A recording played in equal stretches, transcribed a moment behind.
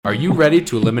Are you ready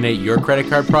to eliminate your credit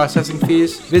card processing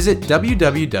fees? Visit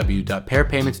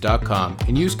www.pairpayments.com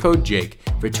and use code JAKE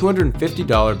for a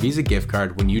 $250 Visa gift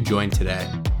card when you join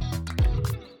today.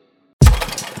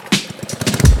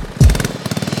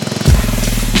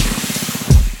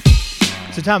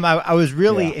 So Tom, I was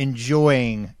really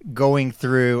enjoying going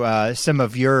through some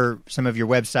of your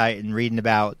website and reading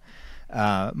about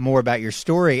more about your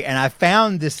story, and I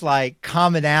found this like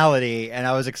commonality, and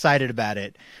I was excited about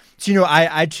it. So,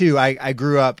 I too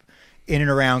grew up in and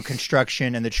around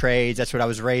construction and the trades. That's what I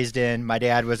was raised in. My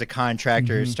dad was a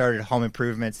contractor, started home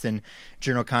improvements, then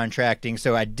general contracting.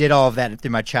 So I did all of that through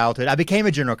my childhood. I became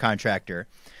a general contractor.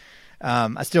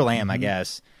 I still am, I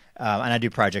guess. And I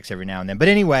do projects every now and then. But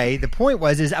anyway, the point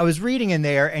is I was reading in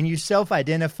there, and you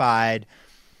self-identified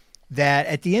that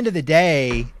at the end of the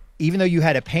day, even though you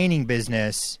had a painting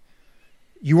business,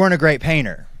 you weren't a great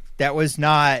painter. That was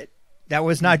not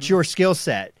your skill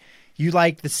set. You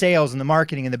liked the sales and the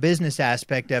marketing and the business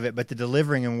aspect of it, but the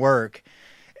delivering and work.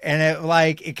 And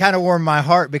it kind of warmed my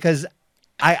heart because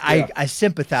I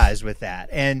sympathize with that.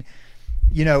 And,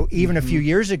 even a few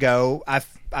years ago,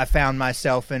 I found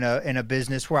myself in a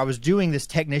business where I was doing this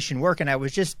technician work, and I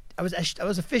was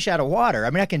a fish out of water.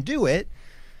 I mean, I can do it.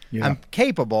 Yeah. I'm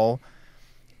capable.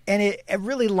 And it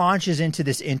really launches into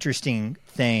this interesting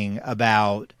thing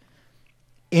about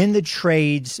in the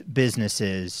trades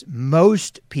businesses,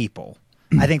 most people,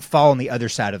 I think, fall on the other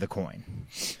side of the coin.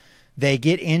 They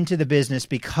get into the business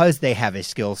because they have a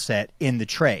skill set in the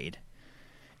trade.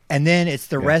 And then it's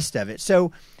the rest of it.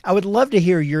 So I would love to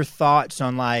hear your thoughts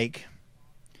on, like,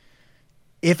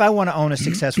 if I want to own a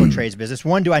successful trades business,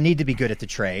 one, do I need to be good at the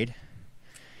trade?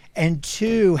 And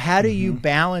two, how do you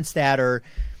balance that, or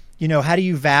how do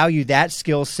you value that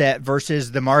skill set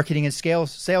versus the marketing and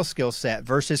sales skill set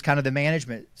versus kind of the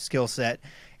management skill set,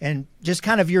 and just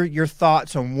kind of your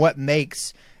thoughts on what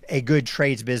makes a good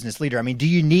trades business leader? I mean, do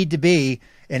you need to be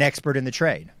an expert in the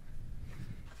trade?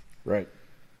 Right.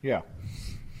 Yeah.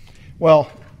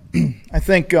 Well, I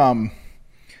think, to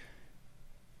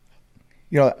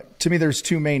me, there's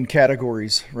two main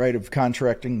categories, right, of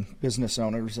contracting business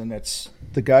owners, and it's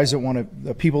the guys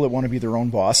the people that want to be their own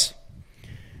boss.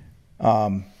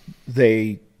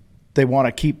 They want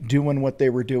to keep doing what they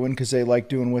were doing because they like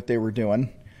doing what they were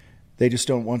doing. They just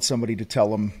don't want somebody to tell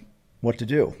them what to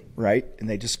do, right? And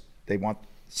they want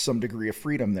some degree of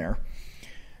freedom there.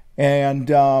 And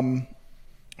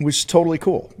which is totally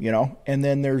cool, And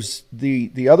then there's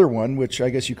the other one, which I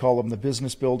guess you call them the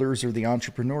business builders or the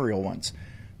entrepreneurial ones,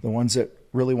 the ones that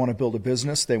really want to build a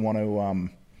business. They want to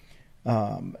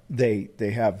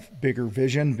they have bigger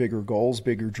vision, bigger goals,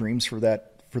 bigger dreams for that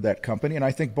company. And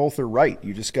I think both are right.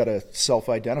 You just got to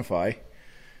self-identify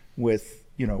with,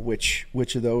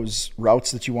 which of those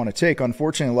routes that you want to take.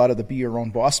 Unfortunately, a lot of the be your own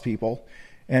boss people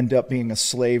end up being a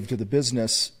slave to the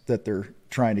business that they're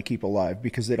trying to keep alive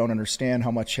because they don't understand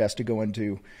how much has to go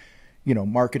into,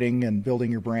 marketing and building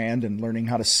your brand and learning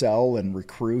how to sell and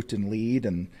recruit and lead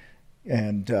and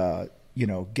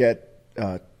get,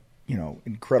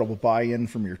 incredible buy-in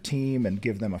from your team and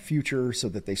give them a future so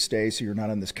that they stay, so you're not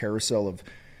on this carousel of,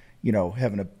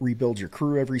 having to rebuild your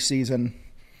crew every season.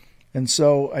 And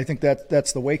so I think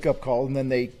that's the wake-up call. And then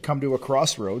they come to a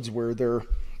crossroads where they're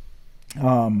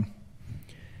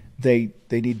they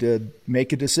need to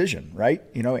make a decision, right?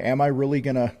 Am I really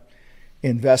going to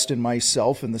invest in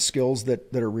myself and the skills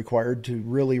that are required to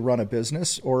really run a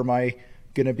business, or am I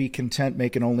going to be content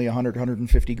making only 100,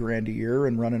 150 grand a year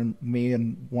and running me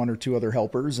and one or two other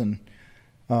helpers? And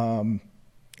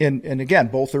again,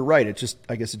 both are right. It just,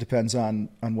 I guess it depends on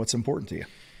what's important to you.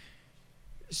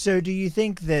 So do you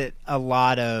think that a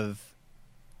lot of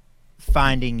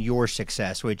finding your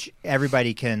success, which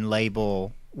everybody can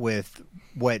label with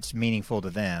what's meaningful to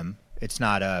them, it's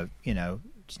not a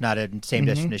same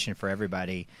definition for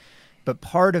everybody, but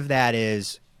part of that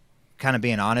is kind of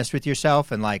being honest with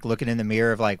yourself and like looking in the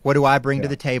mirror of like, what do I bring to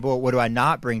the table? What do I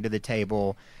not bring to the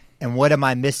table? And what am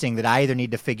I missing that I either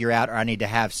need to figure out or I need to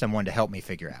have someone to help me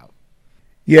figure out?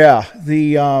 Yeah.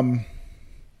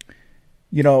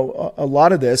 A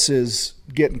lot of this is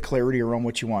getting clarity around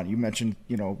what you want. You mentioned,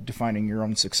 defining your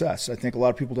own success. I think a lot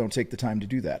of people don't take the time to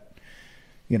do that.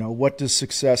 What does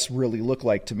success really look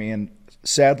like to me? And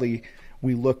sadly,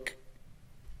 we look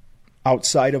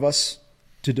outside of us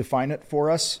to define it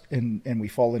for us, and we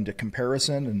fall into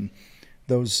comparison and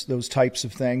those types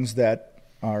of things that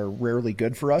are rarely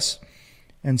good for us.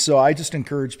 And so I just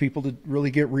encourage people to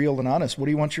really get real and honest. What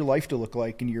do you want your life to look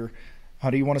like, and how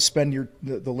do you want to spend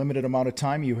the limited amount of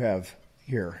time you have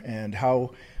here, and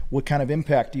what kind of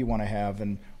impact do you want to have,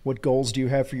 and What goals do you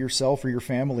have for yourself or your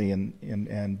family,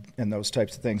 and those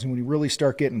types of things. And when you really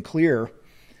start getting clear,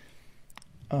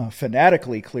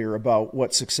 fanatically clear about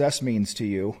what success means to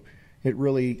you, it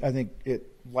really, I think, it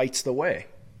lights the way.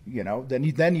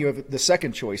 Then you have the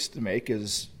second choice to make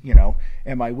is,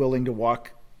 am I willing to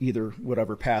walk either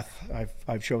whatever path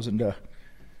I've chosen to,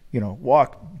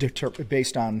 walk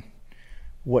based on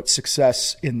what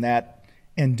success in that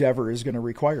endeavor is going to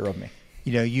require of me.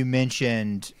 You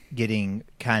mentioned getting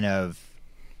kind of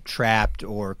trapped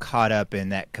or caught up in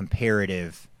that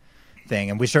comparative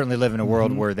thing, and we certainly live in a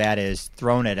world where that is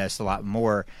thrown at us a lot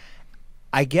more.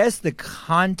 I guess the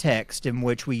context in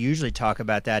which we usually talk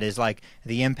about that is like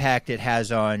the impact it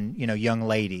has on, young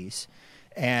ladies.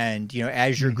 And,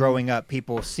 as you're growing up,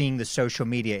 people seeing the social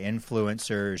media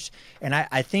influencers. And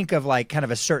I think of like kind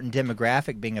of a certain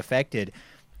demographic being affected.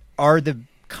 Are the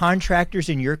contractors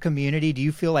in your community, do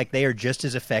you feel like they are just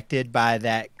as affected by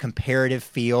that comparative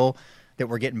feel that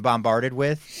we're getting bombarded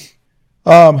with?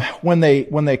 When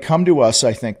they come to us,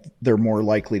 I think they're more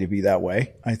likely to be that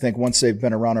way. I think once they've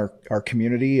been around our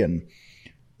community and,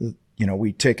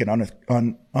 we take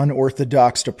an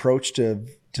unorthodox approach to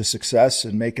success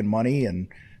and making money and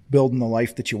building the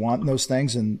life that you want and those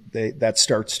things. And that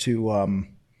starts to,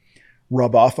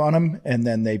 rub off on them. And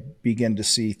then they begin to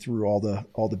see through all the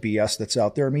BS that's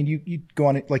out there. I mean, you go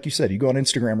on, like you said, you go on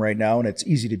Instagram right now and it's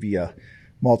easy to be a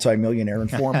multimillionaire in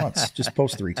 4 months. Just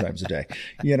post 3 times a day,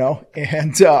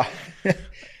 and so,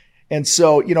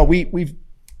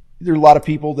 there are a lot of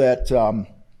people that,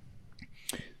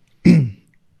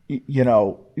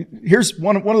 here's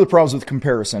one of the problems with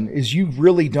comparison is you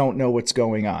really don't know what's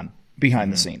going on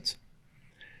behind the scenes.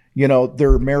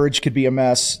 Their marriage could be a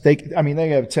mess. They have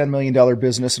a $10 million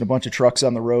business and a bunch of trucks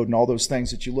on the road and all those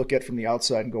things that you look at from the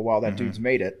outside and go, wow, that dude's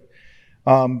made it.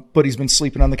 But he's been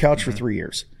sleeping on the couch for 3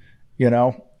 years.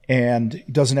 And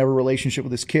he doesn't have a relationship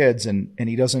with his kids and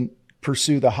he doesn't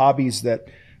pursue the hobbies that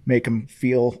make him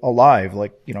feel alive,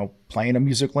 like, playing a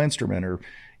musical instrument or,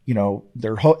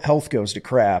 their health goes to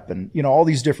crap and, all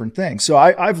these different things. So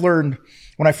I've learned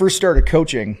when I first started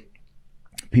coaching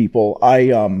people,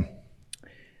 I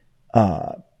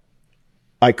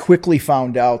quickly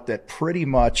found out that pretty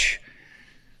much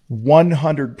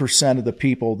 100% of the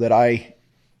people that I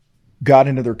got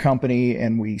into their company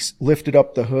and we lifted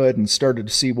up the hood and started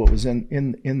to see what was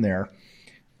in there.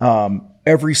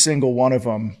 Every single one of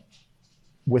them,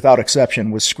 without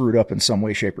exception, was screwed up in some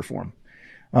way, shape, or form.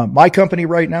 My company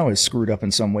right now is screwed up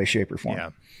in some way, shape, or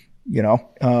form. Yeah.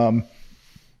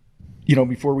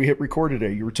 Before we hit record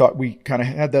today, we kind of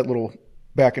had that little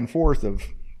back and forth of,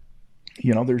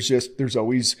 there's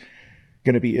always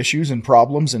going to be issues and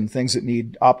problems and things that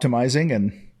need optimizing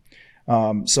and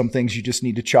some things you just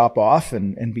need to chop off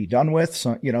and be done with.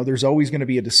 So, there's always going to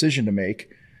be a decision to make.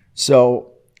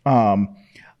 So,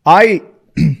 I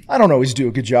don't always do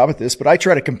a good job at this, but I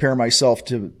try to compare myself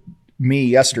to me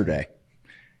yesterday.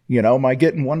 Am I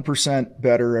getting 1%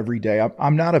 better every day?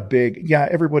 I'm not a big,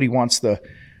 everybody wants the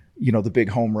big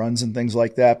home runs and things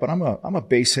like that, but I'm a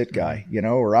base hit guy,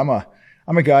 or I'm a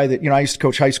guy that, I used to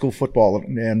coach high school football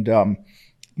and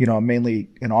I'm mainly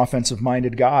an offensive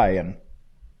minded guy. And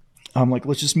I'm like,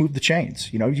 let's just move the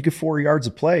chains. You get 4 yards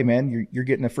of play, man. You're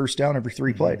getting a first down every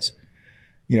 3 plays.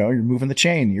 You're moving the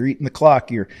chain, you're eating the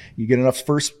clock, you get enough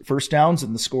first downs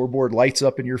and the scoreboard lights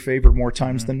up in your favor more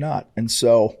times than not. And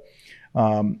so,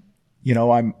 I'm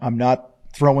not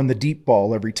throwing the deep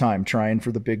ball every time, trying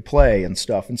for the big play and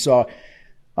stuff. And so,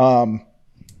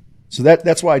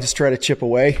 that's why I just try to chip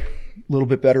away a little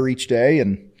bit better each day.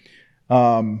 And,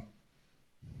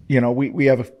 we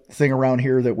have a thing around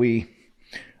here that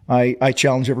I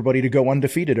challenge everybody to go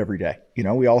undefeated every day.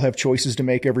 We all have choices to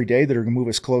make every day that are going to move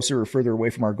us closer or further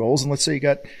away from our goals. And let's say you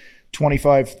got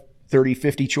 25, 30,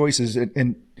 50 choices.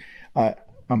 And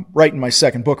I'm writing my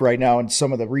second book right now. And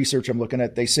some of the research I'm looking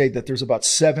at, they say that there's about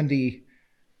 70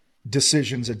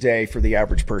 decisions a day for the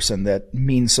average person that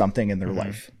mean something in their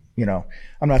life.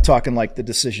 I'm not talking like the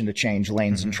decision to change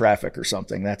lanes in traffic or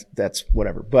something. That's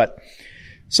whatever. But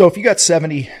so if you got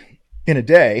 70 in a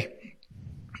day,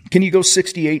 can you go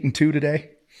 68-2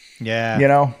 today?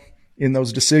 Yeah. In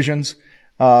those decisions,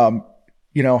 how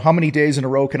many days in a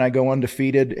row can I go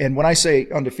undefeated? And when I say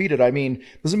undefeated,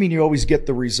 doesn't mean you always get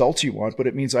the results you want, but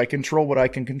it means I control what I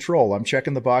can control. I'm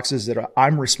checking the boxes that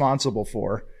I'm responsible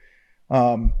for,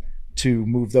 to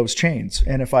move those chains.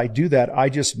 And if I do that, I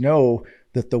just know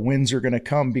that the wins are going to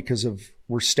come because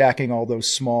we're stacking all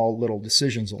those small little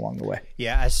decisions along the way.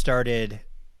 Yeah. I started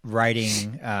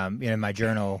writing, in my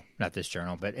journal, not this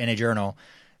journal, but in a journal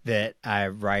that I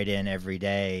write in every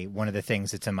day. One of the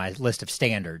things that's in my list of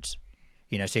standards,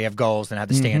 So you have goals and have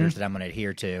the standards that I'm going to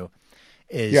adhere to,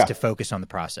 is to focus on the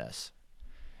process.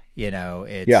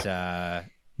 It's the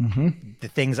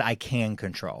things I can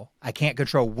control. I can't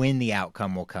control when the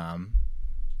outcome will come,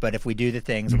 but if we do the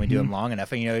things and we do them long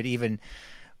enough, and even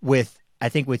I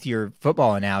think with your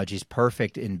football analogy is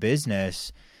perfect in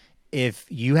business. If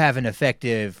you have an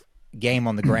effective game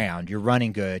on the ground, you're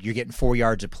running good, you're getting 4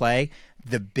 yards of play,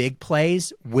 the big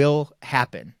plays will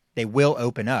happen. They will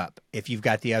open up if you've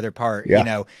got the other part.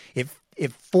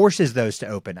 It forces those to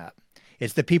open up.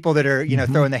 It's the people that are,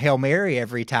 throwing the Hail Mary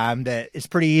every time that it's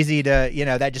pretty easy to,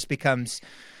 that just becomes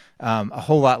a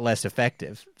whole lot less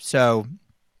effective. So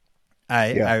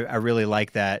I really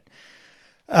like that.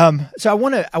 So I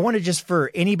want to just,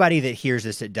 for anybody that hears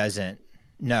this that doesn't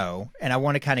know, and I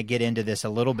want to kind of get into this a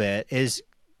little bit, is,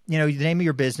 the name of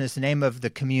your business, the name of the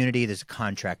community, there's a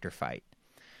contractor fight.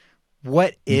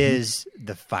 What is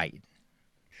the fight?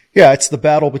 Yeah, it's the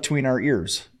battle between our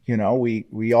ears.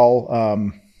 We all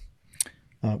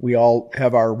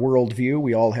have our worldview.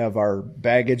 We all have our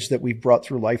baggage that we've brought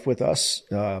through life with us.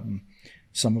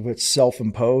 Some of it's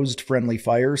self-imposed friendly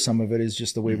fire. Some of it is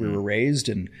just the way we were raised,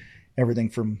 and everything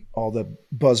from all the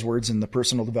buzzwords in the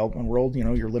personal development world,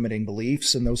 your limiting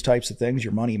beliefs and those types of things,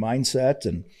 your money mindset.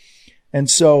 And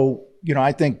so,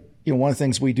 I think, one of the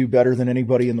things we do better than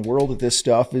anybody in the world at this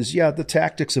stuff is, the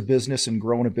tactics of business and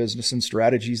growing a business and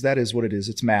strategies. That is what it is.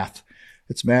 It's math.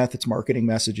 It's marketing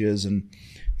messages and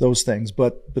those things.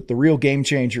 But the real game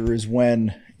changer is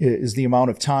the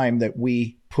amount of time that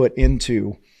we put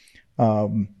into,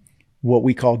 what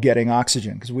we call getting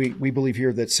oxygen. Because we believe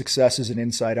here that success is an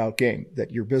inside out game,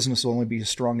 that your business will only be as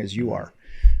strong as you are.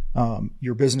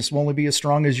 Your business will only be as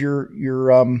strong as your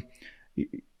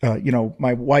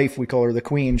my wife, we call her the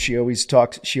queen.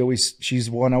 She's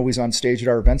one always on stage at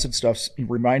our events and stuff,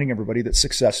 reminding everybody that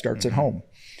success starts at home.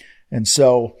 And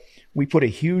so we put a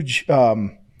huge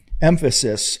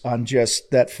emphasis on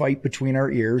just that fight between our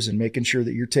ears and making sure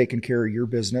that you're taking care of your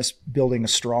business, building a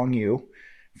strong you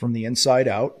from the inside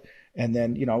out. And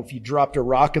then, if you dropped a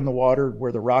rock in the water,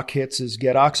 where the rock hits is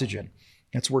get oxygen.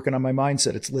 It's working on my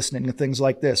mindset. It's listening to things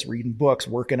like this, reading books,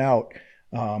 working out.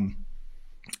 And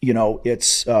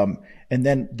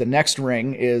then the next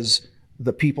ring is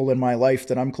the people in my life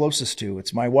that I'm closest to.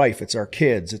 It's my wife. It's our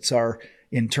kids. It's our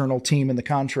internal team in the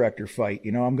contractor fight.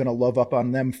 I'm going to love up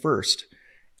on them first,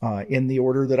 in the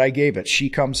order that I gave it. She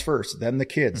comes first, then the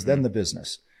kids, then the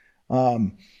business.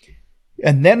 And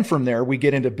then from there, we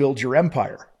get into build your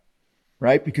empire,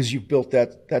 right? Because you've built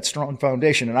that strong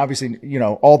foundation. And obviously,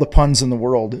 all the puns in the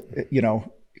world,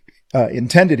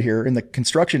 intended here in the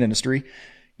construction industry,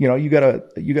 you got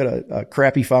a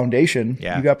crappy foundation.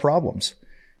 Yeah. You got problems,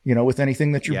 with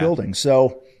anything that you're building.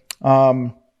 So,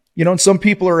 and some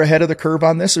people are ahead of the curve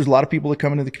on this. There's a lot of people that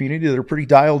come into the community that are pretty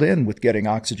dialed in with getting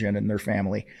oxygen in their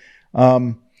family.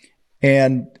 And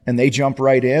they jump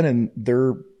right in, and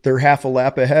they're half a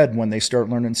lap ahead when they start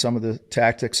learning some of the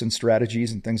tactics and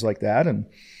strategies and things like that. And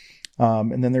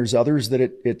then there's others that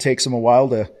it takes them a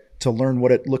while to learn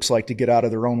what it looks like to get out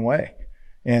of their own way.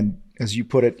 And as you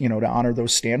put it, to honor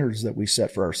those standards that we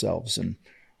set for ourselves. And,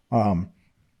 I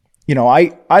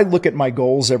look at my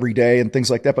goals every day and things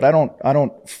like that, but I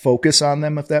don't focus on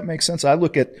them, if that makes sense. I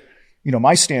look at,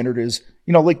 my standard is,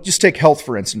 like just take health,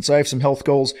 for instance. I have some health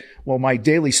goals. Well, my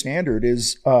daily standard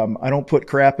is, I don't put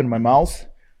crap in my mouth,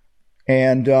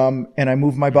 and I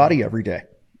move my body every day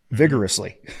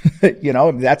vigorously.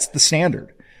 That's the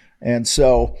standard. And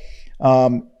so,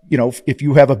 if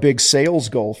you have a big sales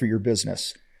goal for your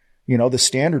business, the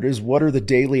standard is, what are the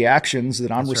daily actions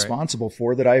that I'm responsible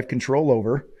for, that I have control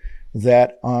over,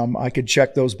 that I could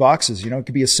check those boxes. It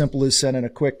could be as simple as sending a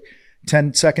quick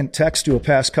 10-second text to a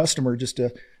past customer just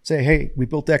to say, hey, we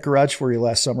built that garage for you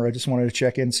last summer. I just wanted to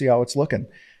check in and see how it's looking.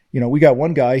 We got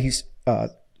one guy, he's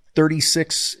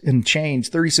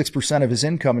 36% of his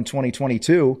income in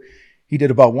 2022. He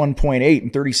did about 1.8,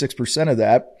 and 36% of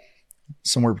that,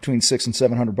 somewhere between $600 and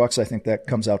 $700, I think that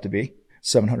comes out to be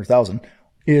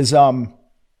 $700,000,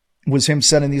 was him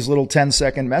sending these little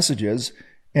 10-second messages,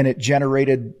 and it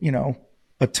generated,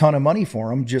 a ton of money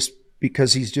for him just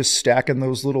because he's just stacking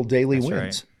those little daily wins.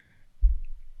 Right.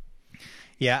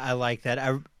 Yeah, I like that.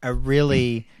 I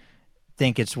really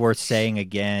think it's worth saying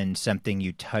again, something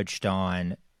you touched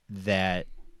on that,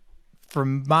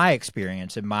 from my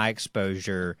experience and my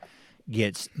exposure,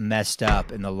 gets messed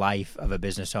up in the life of a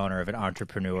business owner, of an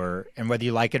entrepreneur. And whether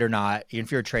you like it or not, even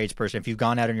if you're a tradesperson, if you've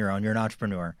gone out on your own, you're an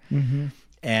entrepreneur. Mm-hmm.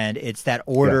 And it's that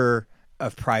order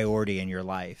of priority in your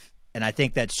life. And I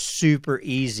think that's super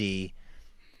easy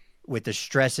with the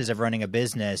stresses of running a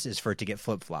business, is for it to get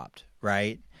flip-flopped,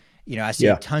 right? I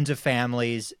see tons of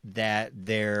families that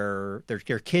their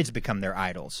kids become their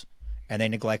idols and they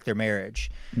neglect their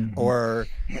marriage. Mm-hmm. Or,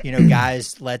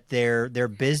 guys let their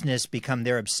business become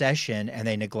their obsession and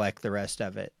they neglect the rest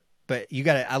of it. But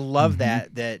I love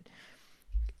mm-hmm. that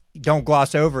don't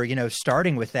gloss over,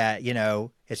 starting with that,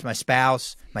 it's my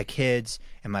spouse, my kids,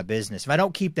 and my business. If I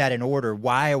don't keep that in order,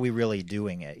 why are we really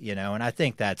doing it? And I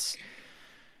think it's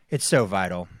so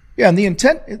vital. Yeah, and the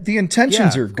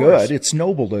intentions are good. It's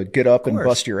noble to get up and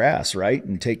bust your ass, right?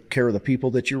 And take care of the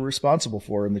people that you're responsible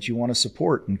for and that you want to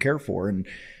support and care for. And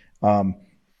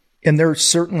there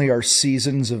certainly are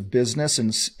seasons of business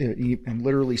and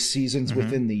literally seasons mm-hmm.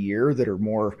 within the year that are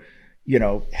more,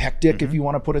 hectic, mm-hmm. if you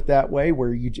want to put it that way,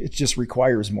 where it just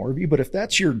requires more of you. But if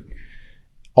that's your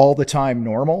all the time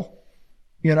normal,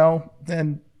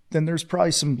 then there's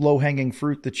probably some low hanging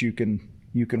fruit that you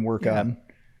can work on.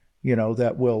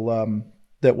 That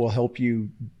will help you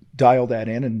dial that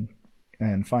in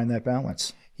and find that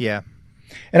balance. Yeah.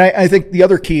 And I think the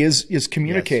other key is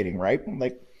communicating, yes. right?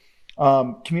 Like,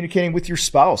 communicating with your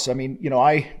spouse. I mean,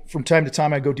 from time to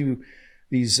time, I go do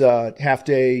these, half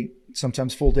day,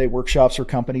 sometimes full day workshops for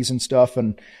companies and stuff.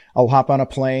 And I'll hop on a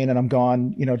plane and I'm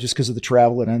gone, just because of the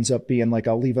travel. It ends up being like,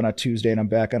 I'll leave on a Tuesday and I'm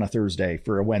back on a Thursday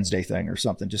for a Wednesday thing or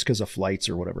something, just because of flights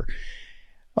or whatever.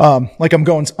 Like I'm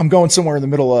going somewhere in the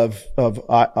middle of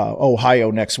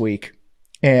Ohio next week,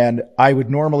 and I would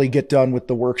normally get done with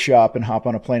the workshop and hop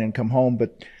on a plane and come home,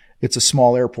 but it's a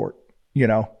small airport,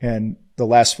 and the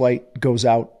last flight goes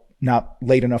out not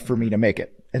late enough for me to make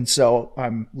it. And so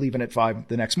I'm leaving at 5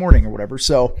 the next morning or whatever.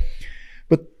 So,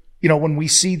 but when we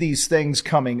see these things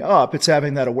coming up, it's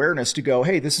having that awareness to go,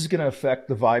 hey, this is going to affect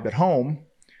the vibe at home.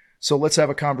 So let's have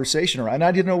a conversation around. And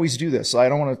I didn't always do this. I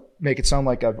don't want to make it sound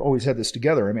like I've always had this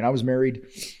together. I mean, I was married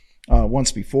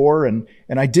once before, and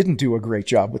I didn't do a great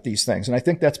job with these things. And I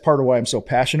think that's part of why I'm so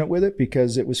passionate with it,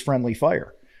 because it was friendly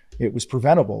fire. It was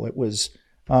preventable. It was,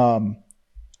 and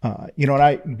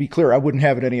I be clear, I wouldn't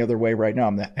have it any other way right now.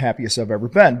 I'm the happiest I've ever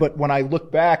been. But when I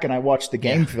look back and I watch the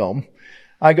game film,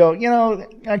 I go,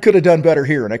 I could have done better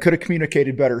here, and I could have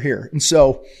communicated better here. And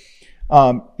so,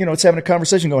 it's having a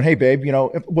conversation going, hey, babe,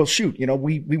 well, shoot,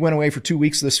 we went away for 2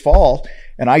 weeks this fall,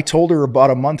 and I told her about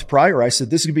a month prior, I said,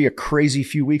 this is going to be a crazy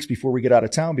few weeks before we get out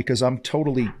of town, because I'm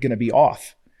totally going to be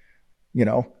off,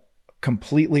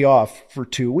 completely off for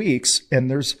 2 weeks.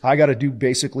 And I got to do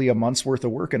basically a month's worth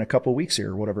of work in a couple of weeks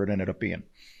here, or whatever it ended up being.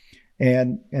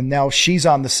 And now she's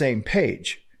on the same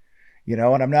page, and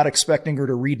I'm not expecting her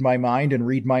to read my mind and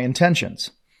read my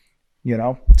intentions.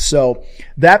 So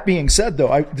that being said,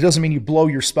 though, it doesn't mean you blow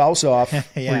your spouse off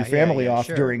or your family off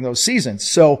sure. during those seasons.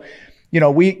 So,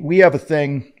 we have a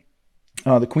thing,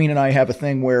 the Queen and I have a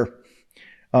thing where,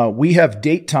 we have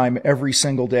date time every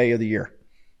single day of the year.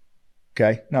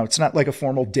 Okay. Now, it's not like a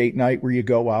formal date night where you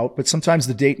go out, but sometimes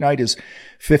the date night is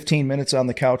 15 minutes on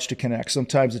the couch to connect.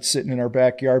 Sometimes it's sitting in our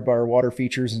backyard by our water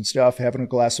features and stuff, having a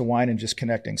glass of wine and just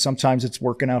connecting. Sometimes it's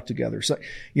working out together. So,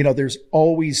 there's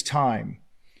always time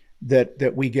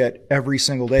that we get every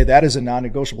single day. That is a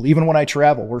non-negotiable. Even when I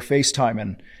travel, we're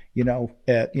FaceTiming,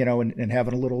 and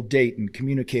having a little date and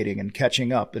communicating and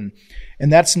catching up. And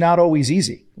that's not always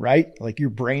easy, right? Like,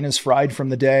 your brain is fried from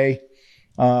the day.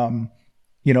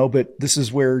 But this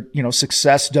is where,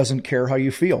 success doesn't care how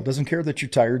you feel, doesn't care that you're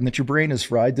tired and that your brain is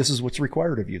fried. This is what's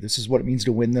required of you. This is what it means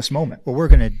to win this moment. Well, we're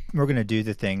going to do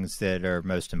the things that are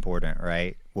most important,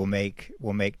 right? We'll make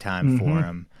time mm-hmm. for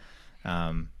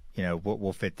them.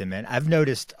 We'll fit them in. I've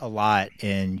noticed a lot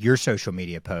in your social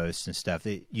media posts and stuff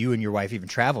that you and your wife even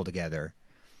travel together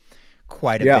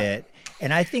quite a bit.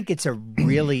 And I think it's a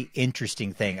really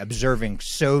interesting thing, observing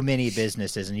so many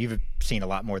businesses, and you've seen a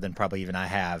lot more than probably even I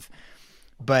have,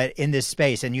 but in this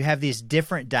space, and you have these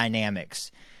different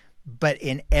dynamics. But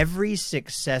in every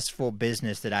successful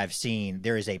business that I've seen,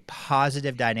 there is a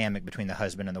positive dynamic between the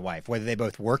husband and the wife, whether they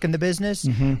both work in the business,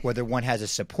 mm-hmm. whether one has a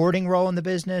supporting role in the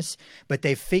business, but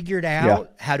they figured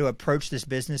out how to approach this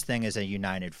business thing as a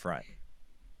united front.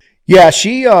 Yeah.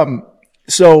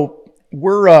 So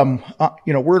we're in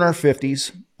our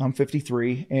 50s. I'm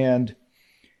 53. And,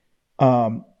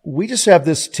 we just have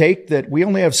this take that we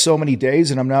only have so many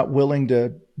days, and I'm not willing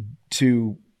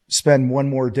to spend one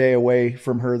more day away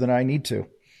from her than I need to.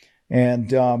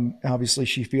 And, obviously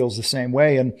she feels the same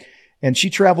way. And she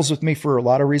travels with me for a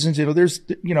lot of reasons.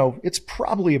 It's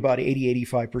probably about 85%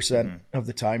 mm-hmm. of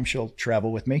the time she'll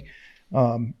travel with me.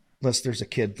 Unless there's a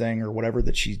kid thing or whatever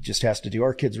that she just has to do.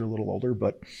 Our kids are a little older,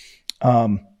 but,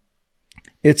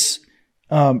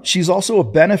 she's also a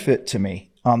benefit to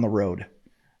me on the road.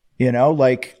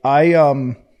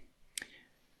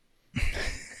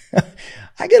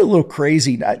 I get a little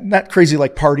crazy, not crazy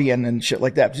like partying and shit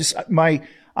like that.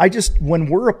 When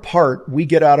we're apart, we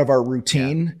get out of our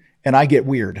routine and I get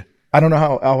weird. I don't know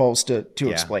how else to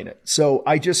explain it. So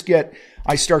I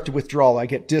start to withdraw. I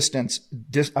get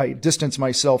I distance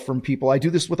myself from people. I do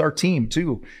this with our team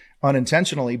too,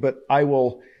 unintentionally, but I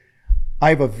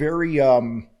have a very,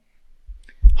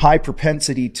 high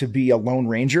propensity to be a lone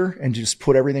ranger and just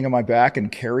put everything on my back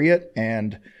and carry it.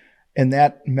 And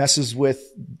that messes with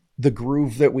the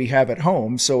groove that we have at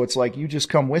home. So it's like, you just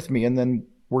come with me and then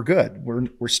we're good.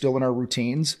 We're still in our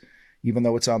routines, even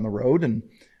though it's on the road.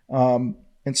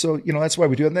 And so, that's why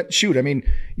we do it. And that, shoot, I mean,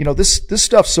 this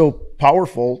stuff's so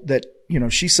powerful that,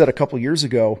 she said a couple years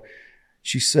ago,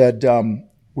 she said,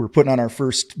 we're putting on our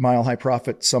first Mile High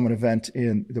Profit Summit event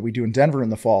that we do in Denver in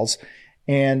the falls.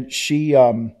 And she,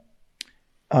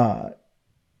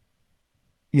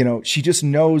 she just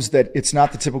knows that it's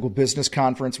not the typical business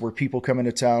conference where people come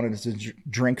into town and it's a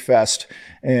drink fest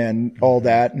and all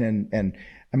that. And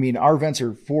I mean, our events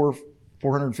are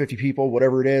 450 people,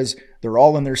 whatever it is. They're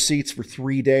all in their seats for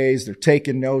 3 days. They're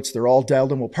taking notes. They're all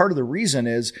dialed in. Well, part of the reason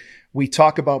is we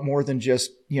talk about more than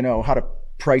just, how to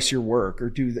price your work or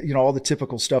do, all the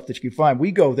typical stuff that you can find. We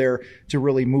go there to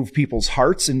really move people's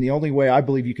hearts. And the only way I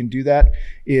believe you can do that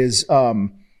is,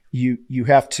 you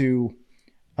have to,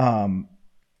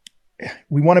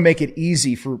 we want to make it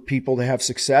easy for people to have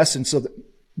success. And so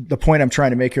the point I'm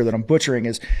trying to make here that I'm butchering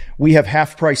is we have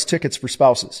half price tickets for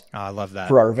spouses. Oh, I love that.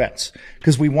 For our events,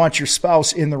 because we want your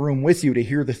spouse in the room with you to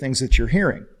hear the things that you're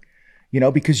hearing,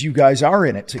 because you guys are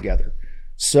in it together.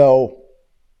 So,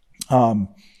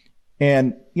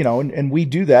 and we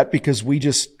do that because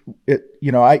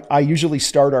I usually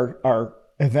start our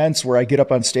events where I get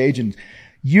up on stage, and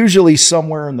usually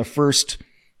somewhere in the first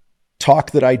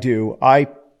talk that I do, I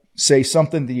say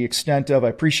something to the extent of, I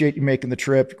appreciate you making the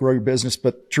trip, grow your business,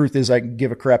 but truth is I can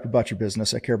give a crap about your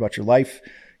business. I care about your life,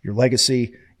 your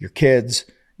legacy, your kids.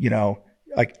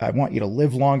 I want you to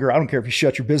live longer. I don't care if you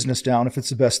shut your business down, if it's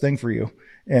the best thing for you,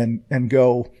 and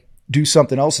go do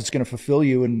something else that's going to fulfill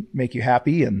you and make you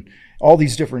happy and all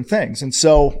these different things. And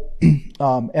so,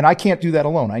 and I can't do that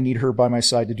alone. I need her by my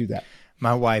side to do that.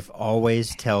 My wife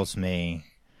always tells me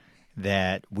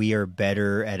that we are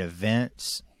better at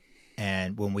events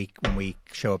and when we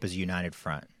show up as a united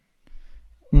front.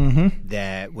 Mm-hmm.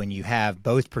 That when you have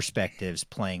both perspectives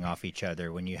playing off each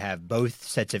other, when you have both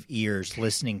sets of ears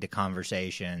listening to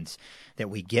conversations, that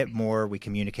we get more, we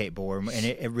communicate more, and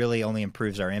it really only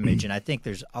improves our image. And I think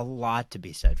there's a lot to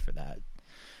be said for that.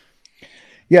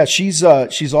 Yeah, she's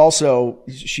also,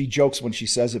 she jokes when she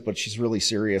says it, but she's really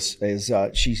serious.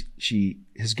 She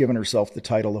has given herself the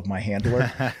title of my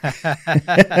handler.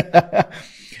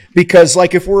 Because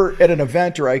like if we're at an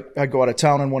event or I go out of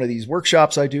town on one of these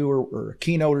workshops I do or a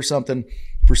keynote or something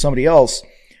for somebody else,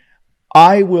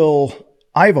 I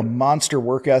have a monster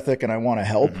work ethic and I want to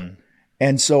help. Mm-hmm.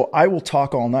 And so I will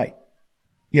talk all night.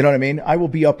 You know what I mean? I will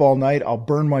be up all night. I'll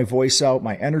burn my voice out.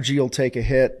 My energy will take a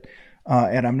hit.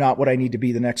 And I'm not what I need to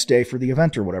be the next day for the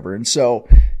event or whatever. And so,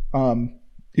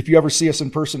 if you ever see us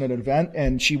in person at an event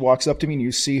and she walks up to me and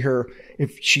you see her,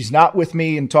 if she's not with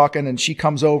me and talking and she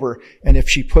comes over and if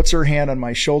she puts her hand on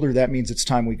my shoulder, that means it's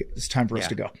time for us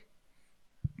to go.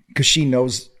 Cause she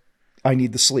knows I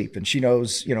need the sleep and she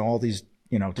knows, all these,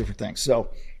 different things.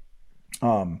 So,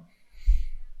 and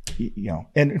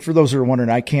for those who are wondering,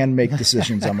 I can make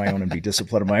decisions on my own and be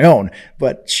disciplined on my own,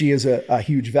 but she is a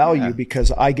huge value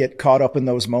because I get caught up in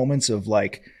those moments of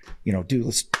like, dude,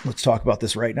 let's talk about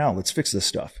this right now. Let's fix this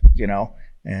stuff,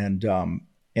 and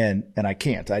I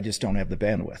can't, I just don't have the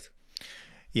bandwidth.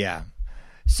 Yeah.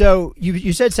 So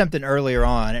you said something earlier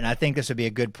on, and I think this would be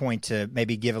a good point to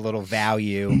maybe give a little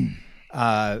value.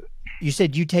 You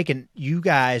said you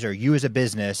guys, or you as a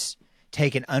business,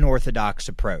 take an unorthodox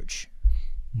approach.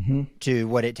 Mm-hmm. to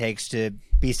what it takes to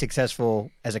be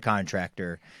successful as a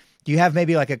contractor. Do you have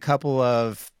maybe like a couple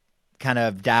of kind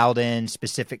of dialed in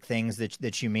specific things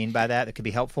that you mean by that could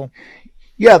be helpful?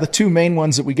 Yeah, the two main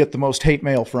ones that we get the most hate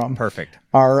mail from Perfect.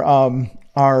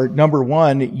 are number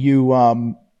one,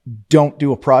 you don't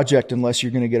do a project unless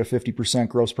you're going to get a 50%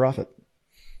 gross profit.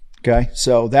 Okay,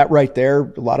 so that right there,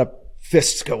 a lot of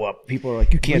fists go up. People are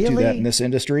like, you can't do that in this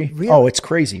industry. Really? Oh, it's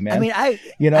crazy, man. I mean,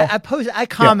 I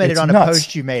commented on nuts. A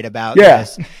post you made about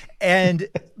this, and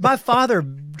my father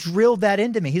drilled that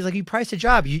into me. He's like, you price a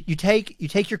job, you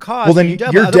take your cost. Well, then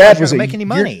your dad was make any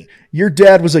money. Your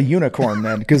dad was a unicorn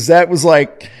then, because that was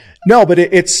like, no, but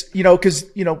it's because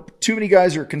too many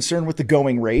guys are concerned with the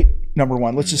going rate. Number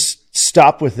one, let's just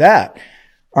stop with that.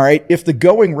 All right. If the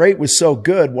going rate was so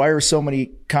good, why are so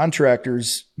many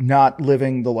contractors not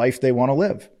living the life they want to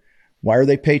live? Why are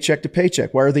they paycheck to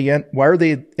paycheck? Why are they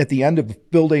at the end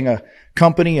of building a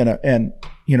company and a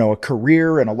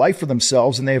career and a life for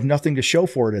themselves, and they have nothing to show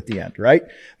for it at the end, right?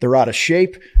 They're out of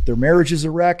shape. Their marriage is a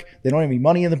wreck. They don't have any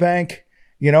money in the bank,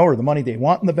 or the money they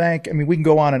want in the bank. I mean, we can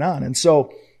go on. And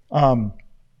so, and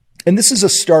this is a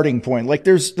starting point. Like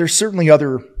there's certainly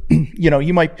other,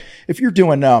 you might, if you're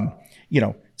doing,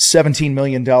 $17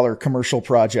 million commercial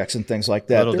projects and things like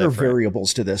that, there are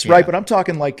variables to this, right? But I'm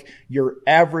talking like your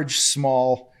average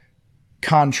small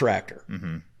contractor,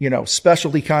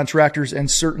 specialty contractors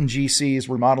and certain GCs,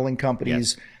 remodeling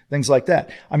companies, things like that.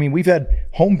 I mean, we've had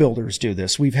home builders do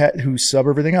this. We've had who sub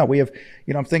everything out. We have,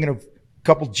 I'm thinking of a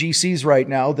couple GCs right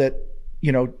now that,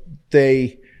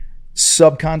 they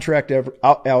subcontract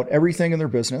out everything in their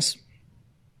business.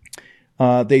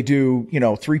 They do,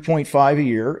 3.5 a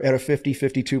year at a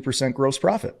 52% gross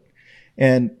profit.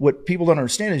 And what people don't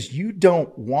understand is you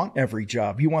don't want every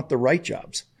job. You want the right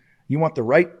jobs. You want the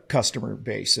right customer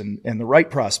base and the right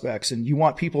prospects. And you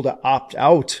want people to opt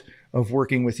out of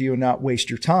working with you and not waste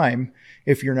your time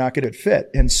if you're not going to fit.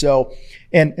 And so,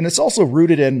 and it's also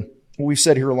rooted in what we've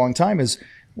said here a long time is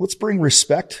let's bring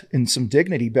respect and some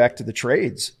dignity back to the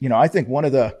trades. I think one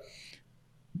of the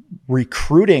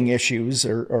recruiting issues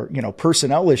or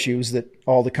personnel issues that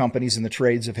all the companies in the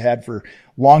trades have had for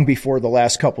long before the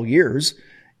last couple years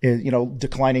is,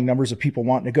 declining numbers of people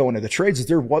wanting to go into the trades is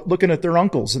they're looking at their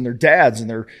uncles and their dads and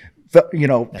their,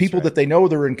 people that they know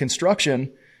that are in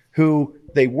construction who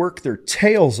they work their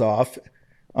tails off.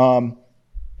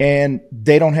 And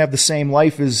they don't have the same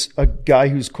life as a guy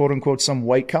who's quote unquote some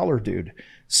white collar dude.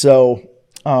 So,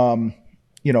 that's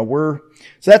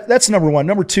number one.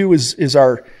 Number two is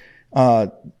our,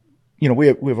 we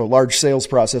have a large sales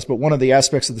process, but one of the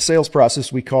aspects of the sales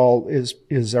process we call is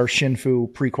our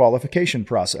Shinfu pre-qualification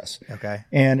process. Okay.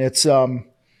 And it's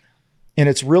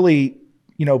really,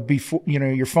 before,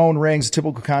 your phone rings, a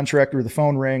typical contractor, the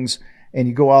phone rings and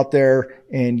you go out there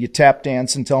and you tap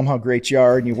dance and tell them how great you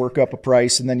are and you work up a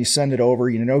price and then you send it over.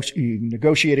 You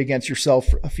negotiate against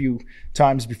yourself a few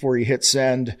times before you hit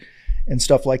send and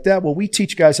stuff like that. Well, we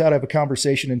teach guys how to have a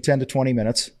conversation in 10 to 20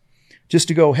 minutes just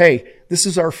to go, hey, this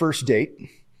is our first date,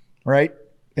 right?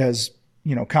 As,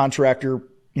 contractor,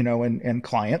 and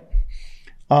client.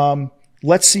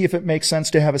 Let's see if it makes sense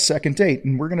to have a second date.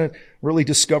 And we're going to really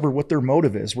discover what their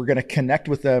motive is. We're going to connect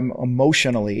with them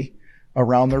emotionally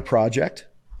around their project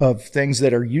of things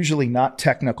that are usually not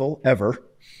technical ever.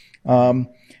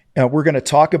 We're going to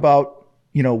talk about,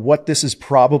 what this is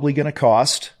probably going to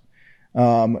cost.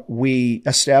 We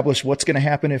establish what's going to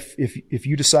happen if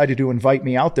you decided to invite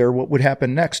me out there, what would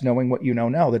happen next, knowing what you know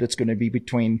now, that it's going to be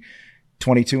between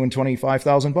 $22,000 and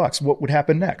 $25,000. What would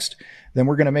happen next? Then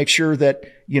we're going to make sure that,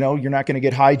 you're not going to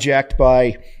get hijacked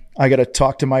by, I got to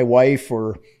talk to my wife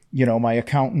or, my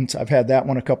accountant. I've had that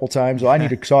one a couple times. Well, I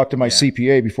need to talk to my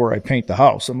CPA before I paint the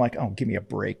house. I'm like, oh, give me a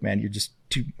break, man. You're just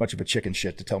too much of a chicken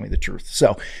shit to tell me the truth.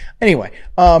 So anyway,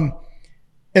 and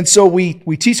so we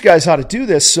teach guys how to do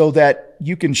this so that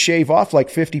you can shave off like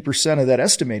 50% of that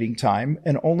estimating time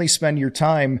and only spend your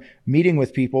time meeting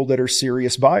with people that are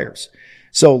serious buyers.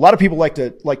 So a lot of people like to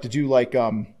do like,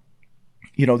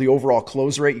 the overall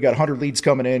close rate. You got 100 leads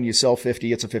coming in, you sell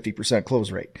 50, it's a 50%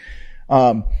 close rate.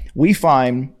 We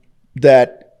find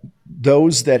that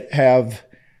those that have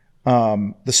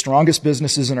the strongest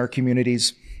businesses in our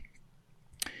communities,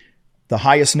 the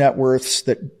highest net worths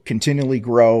that continually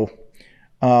grow,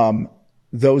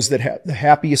 those that have the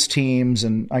happiest teams,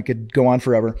 and I could go on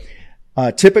forever,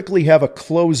 typically have a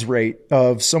close rate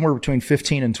of somewhere between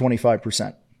 15 and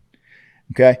 25%.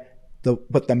 Okay.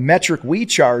 But the metric we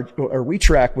charge or we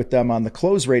track with them on the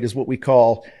close rate is what we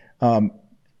call,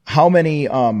 how many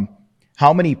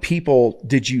people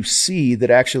did you see that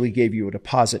actually gave you a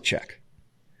deposit check?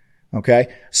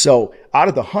 Okay. So out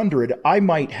of the 100, I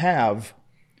might have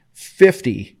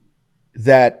 50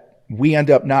 that we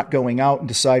end up not going out and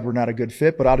decide we're not a good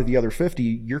fit. But out of the other 50,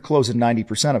 you're closing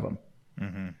 90% of them,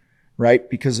 right?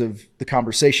 Because of the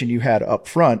conversation you had up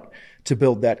front to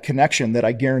build that connection that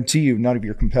I guarantee you none of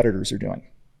your competitors are doing.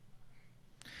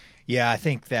 Yeah, I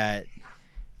think that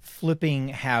flipping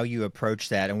how you approach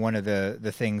that, and one of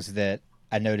the things that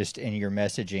I noticed in your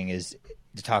messaging is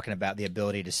talking about the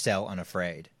ability to sell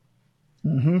unafraid.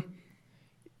 Mm-hmm.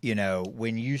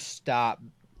 When you stop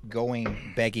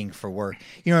going begging for work,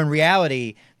 in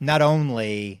reality, not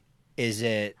only is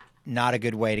it not a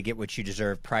good way to get what you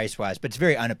deserve price-wise, but it's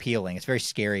very unappealing. It's very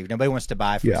scary. Nobody wants to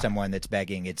buy from someone that's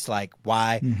begging. It's like,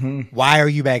 why are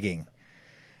you begging?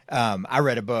 I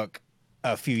read a book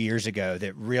a few years ago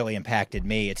that really impacted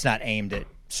me. It's not aimed at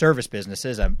service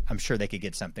businesses, I'm sure they could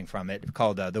get something from it,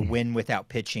 called the Win Without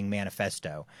Pitching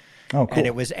Manifesto. Oh, cool. And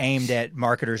it was aimed at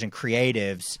marketers and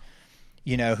creatives,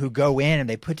 who go in and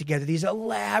they put together these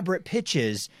elaborate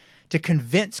pitches to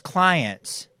convince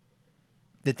clients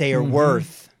that they are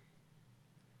worth,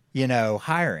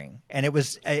 hiring. And it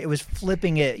was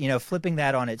flipping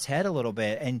that on its head a little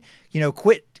bit, and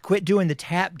quit doing the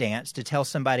tap dance to tell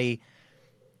somebody,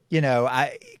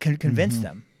 I can convince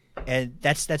them. And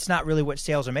that's not really what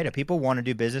sales are made of. People want to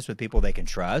do business with people they can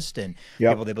trust and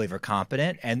people they believe are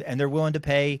competent, and they're willing to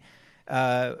pay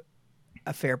a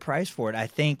fair price for it. I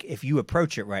think if you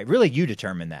approach it right, really you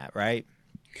determine that, right?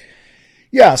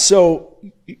 Yeah. So,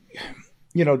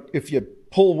 if you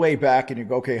pull way back and you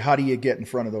go, okay, how do you get in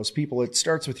front of those people? It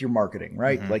starts with your marketing,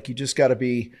 right? Like you just got to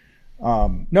be,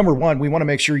 number one, we want to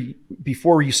make sure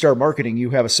before you start marketing,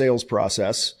 you have a sales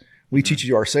process. We teach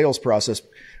you our sales process.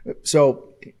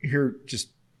 So here, just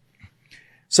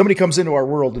somebody comes into our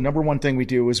world. The number one thing we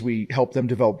do is we help them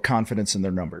develop confidence in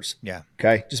their numbers. Yeah.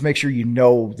 Okay. Just make sure you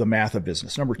know the math of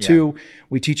business. Number two,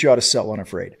 we teach you how to sell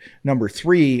unafraid. Number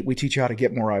three, we teach you how to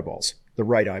get more eyeballs, the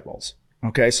right eyeballs.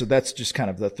 Okay. So that's just kind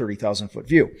of the 30,000 foot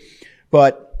view.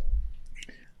 But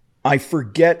I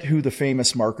forget who the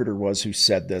famous marketer was who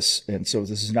said this. And so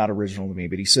this is not original to me,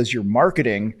 but he says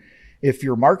if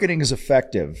your marketing is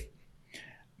effective,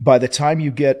 by the time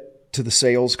you get to the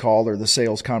sales call or the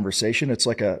sales conversation, it's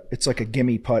like a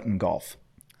gimme putt in golf.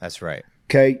 That's right.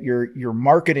 Okay. Your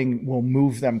marketing will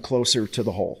move them closer to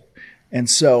the hole. And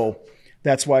so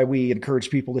that's why we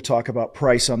encourage people to talk about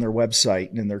price on their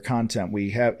website and in their content. We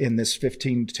have in this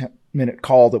 15-minute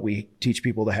call that we teach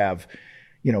people to have,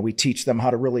 we teach them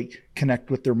how to really connect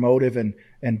with their motive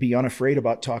and be unafraid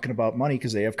about talking about money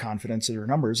because they have confidence in their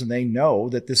numbers and they know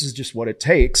that this is just what it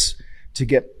takes to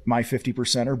get my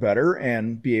 50% or better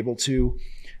and be able to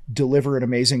deliver an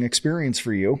amazing experience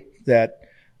for you that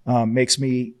makes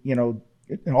me, and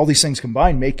all these things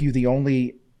combined make you the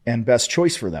only and best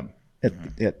choice for them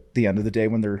at the end of the day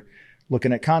when they're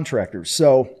looking at contractors.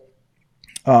 So,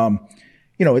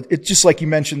 it's just like you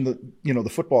mentioned the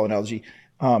football analogy.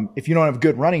 If you don't have a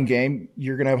good running game,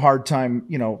 you're going to have a hard time,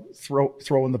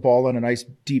 throwing the ball on a nice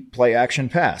deep play action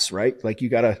pass, right? Like you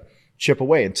got to chip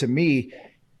away. And to me,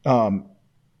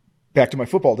 back to my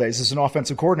football days, as an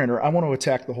offensive coordinator, I want to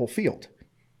attack the whole field.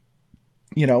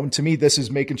 And to me, this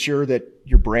is making sure that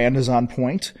your brand is on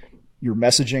point, your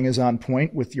messaging is on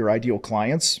point with your ideal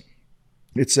clients.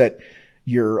 It's that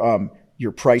you're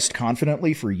priced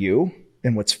confidently for you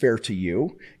and what's fair to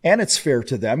you, and it's fair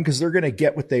to them because they're going to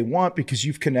get what they want because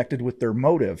you've connected with their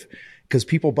motive. Because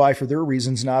people buy for their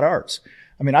reasons, not ours.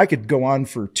 I mean, I could go on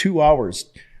for 2 hours.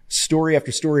 Story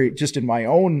after story, just in my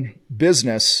own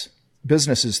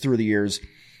businesses through the years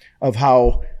of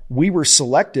how we were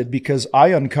selected because I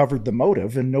uncovered the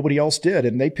motive and nobody else did.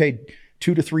 And they paid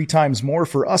 2 to 3 times more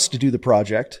for us to do the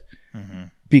project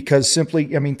because simply,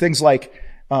 things like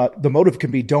the motive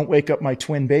can be, don't wake up my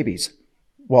twin babies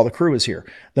while the crew is here.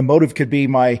 The motive could be,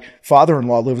 my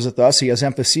father-in-law lives with us. He has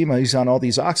emphysema. He's on all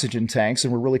these oxygen tanks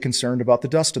and we're really concerned about the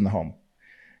dust in the home,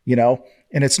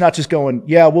 And it's not just going,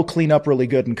 yeah, we'll clean up really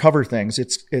good and cover things.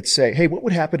 It's say, hey, what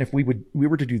would happen if we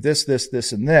were to do this, this,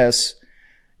 this, and this?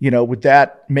 Would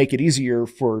that make it easier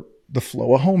for the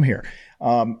flow of home here?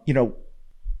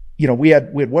 We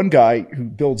had one guy who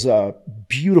builds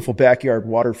beautiful backyard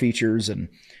water features and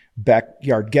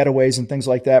backyard getaways and things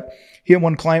like that. He had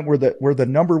one client where the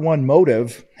number one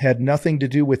motive had nothing to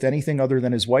do with anything other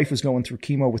than his wife was going through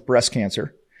chemo with breast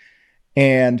cancer,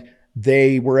 and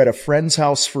they were at a friend's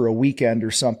house for a weekend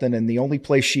or something, and the only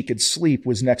place she could sleep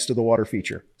was next to the water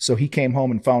feature. So he came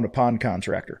home and found a pond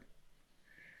contractor.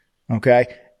 Okay.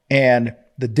 And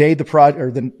the day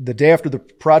the day after the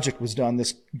project was done,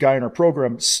 this guy in our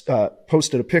program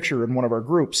posted a picture in one of our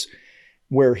groups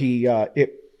where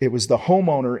it was the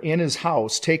homeowner in his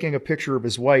house taking a picture of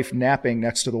his wife napping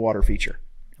next to the water feature.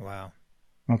 Wow.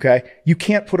 Okay. You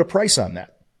can't put a price on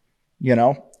that,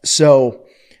 So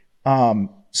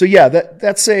yeah,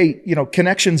 that's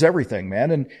connection's everything,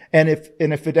 man. And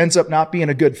if it ends up not being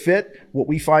a good fit, what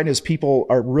we find is people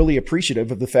are really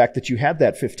appreciative of the fact that you had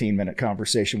that 15-minute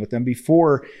conversation with them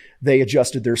before they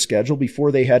adjusted their schedule,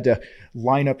 before they had to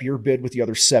line up your bid with the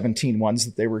other 17 ones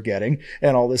that they were getting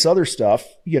and all this other stuff,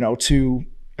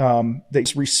 they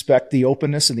respect the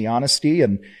openness and the honesty.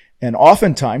 And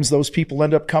oftentimes those people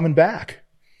end up coming back.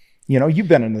 You've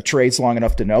been in the trades long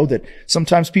enough to know that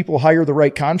sometimes people hire the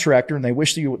right contractor and they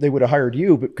wish they would have hired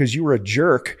you, but because you were a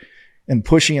jerk and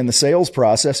pushy in the sales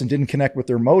process and didn't connect with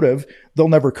their motive, they'll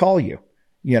never call you,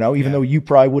 even though you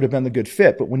probably would have been the good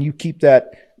fit. But when you keep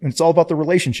that, and it's all about the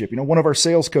relationship. One of our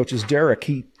sales coaches, Derek,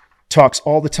 he talks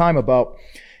all the time about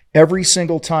every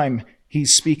single time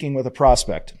he's speaking with a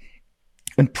prospect,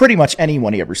 and pretty much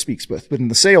anyone he ever speaks with, but in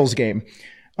the sales game,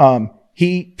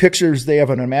 he pictures they have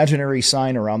an imaginary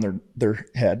sign around their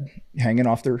head, hanging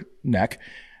off their neck,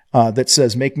 that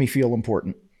says, "Make me feel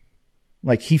important."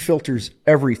 Like, he filters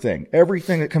everything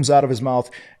that comes out of his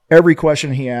mouth, every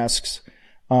question he asks.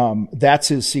 That's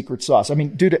his secret sauce. I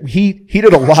mean, dude, he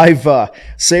did a live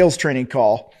sales training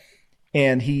call,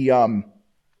 and he, on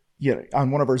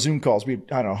one of our Zoom calls, we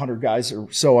had, 100 guys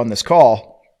or so on this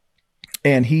call,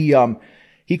 and he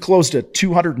closed a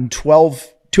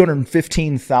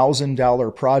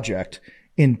 $215,000 project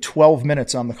in 12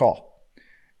 minutes on the call.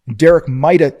 Derek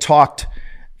might have talked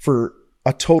for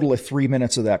a total of 3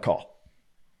 minutes of that call.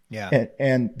 Yeah.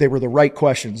 And they were the right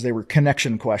questions. They were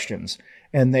connection questions.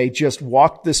 And they just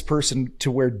walked this person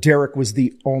to where Derek was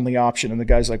the only option. And the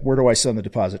guy's like, "Where do I send the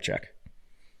deposit check?"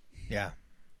 Yeah.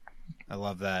 I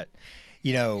love that.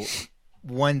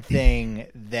 One thing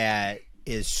that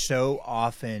is so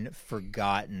often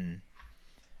forgotten,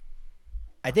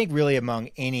 I think really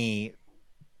among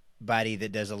anybody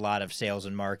that does a lot of sales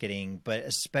and marketing, but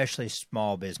especially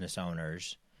small business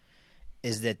owners,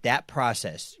 is that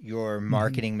process, your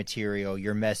marketing material,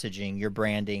 your messaging, your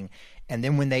branding, and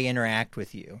then when they interact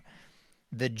with you,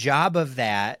 the job of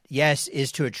that, yes,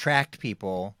 is to attract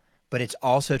people, but it's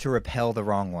also to repel the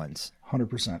wrong ones.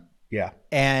 100%. Yeah.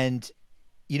 And,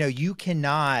 you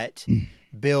cannot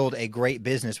build a great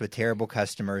business with terrible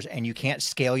customers, and you can't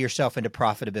scale yourself into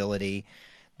profitability.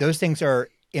 Those things are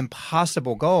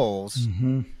impossible goals,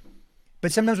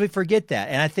 but sometimes we forget that.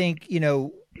 And I think,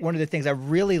 one of the things I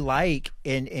really like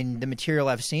in the material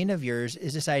I've seen of yours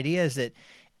is this idea is that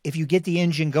if you get the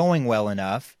engine going well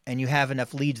enough and you have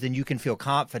enough leads, then you can feel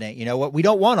confident. You know what? We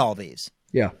don't want all these.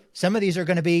 Yeah. Some of these are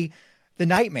going to be the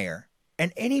nightmare.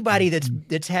 And anybody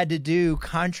that's had to do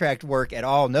contract work at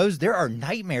all knows there are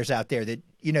nightmares out there that,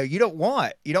 you don't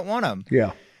want. You don't want them.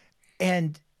 Yeah.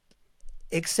 And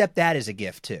accept that as a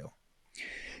gift too.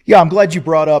 Yeah. I'm glad you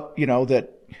brought up, that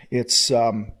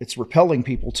it's repelling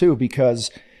people too, because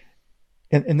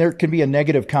and there can be a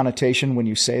negative connotation when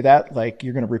you say that, like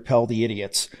you're going to repel the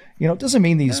idiots. It doesn't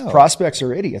mean these prospects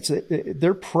are idiots.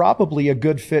 They're probably a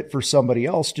good fit for somebody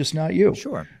else, just not you.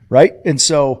 Sure. Right. And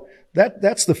so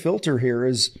that's the filter here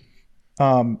is,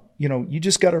 you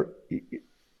just got to,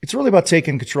 it's really about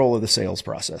taking control of the sales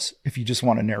process. If you just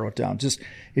want to narrow it down, just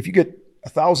if you get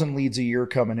 1,000 leads a year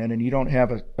coming in and you don't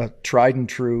have a tried and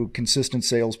true consistent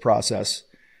sales process,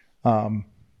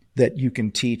 that you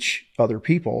can teach other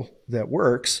people that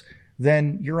works,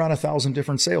 then you're on 1,000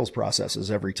 different sales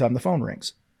processes every time the phone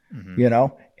rings,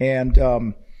 and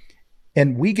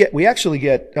we actually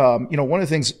get, one of the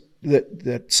things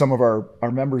that some of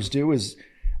our members do is,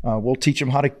 we'll teach them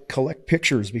how to collect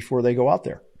pictures before they go out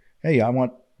there. Hey, I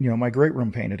want, my great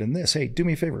room painted in this. Hey, do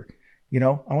me a favor. I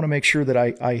want to make sure that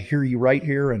I hear you right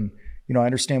here. And, I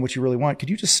understand what you really want. Could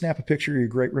you just snap a picture of your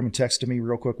great room and text to me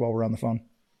real quick while we're on the phone?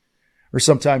 Or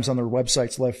sometimes on their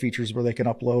websites, they'll have features where they can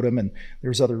upload them. And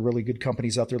there's other really good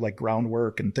companies out there like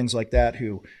Groundwork and things like that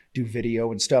who do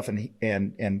video and stuff.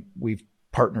 And we've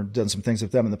partnered, done some things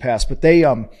with them in the past. But they,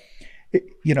 then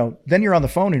you're on the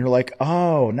phone and you're like,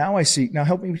 oh, now I see. Now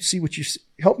help me see what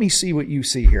you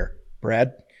see here,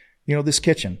 Brad. This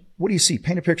kitchen. What do you see?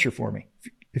 Paint a picture for me.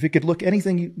 If it could look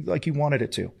anything like you wanted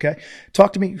it to. Okay.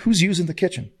 Talk to me. Who's using the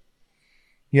kitchen?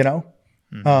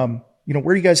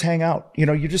 Where do you guys hang out?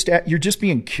 You're just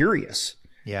being curious.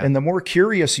 Yeah. And the more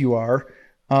curious you are,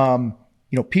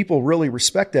 people really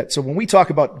respect that. So when we talk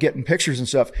about getting pictures and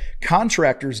stuff,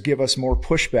 contractors give us more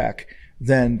pushback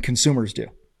than consumers do.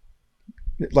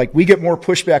 Like we get more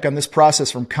pushback on this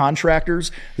process from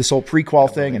contractors, this whole pre-qual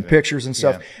thing and pictures and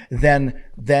stuff, than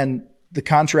the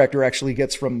contractor actually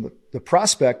gets from the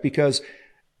prospect. Because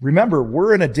remember,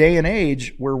 we're in a day and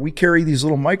age where we carry these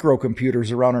little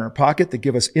microcomputers around in our pocket that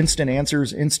give us instant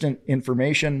answers, instant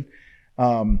information.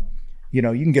 You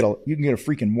can get a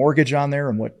freaking mortgage on there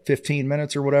in 15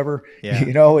 minutes or whatever,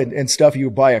 and stuff.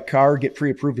 You buy a car, get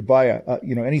pre-approved to buy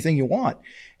anything you want.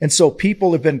 And so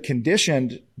people have been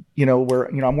conditioned, where,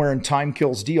 I'm wearing Time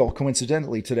Kills Deal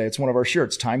coincidentally today. It's one of our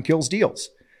shirts, Time Kills Deals,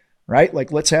 right?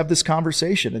 Like, let's have this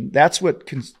conversation. And that's what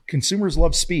consumers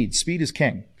love. Speed is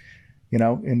king,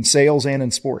 in sales and in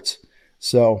sports.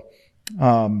 So,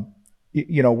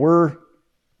 we're,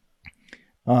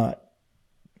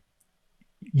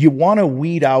 you want to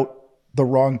weed out the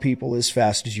wrong people as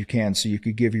fast as you can so you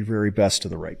could give your very best to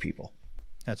the right people.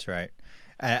 That's right.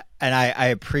 And I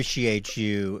appreciate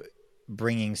you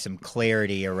bringing some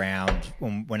clarity around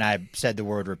when I said the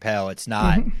word repel. It's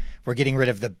not we're getting rid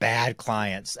of the bad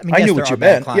clients. I mean, I yes, knew there what are you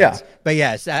bad meant. clients, Yeah. but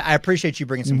yes, I appreciate you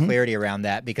bringing some clarity around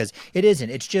that, because it isn't.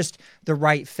 It's just the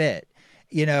right fit.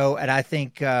 And I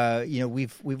think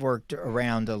we've worked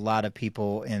around a lot of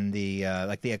people in the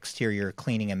like the exterior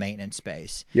cleaning and maintenance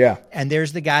space. Yeah. And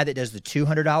there's the guy that does the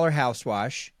 $200 house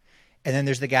wash, and then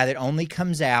there's the guy that only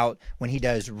comes out when he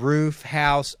does roof,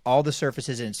 house, all the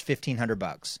surfaces, and it's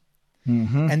 $1,500.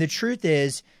 And the truth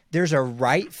is, there's a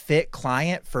right fit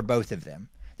client for both of them.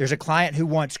 There's a client who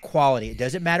wants quality. It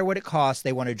doesn't matter what it costs.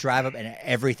 They want to drive up and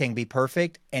everything be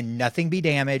perfect and nothing be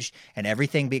damaged and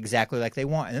everything be exactly like they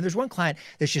want. And then there's one client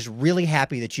that's just really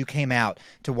happy that you came out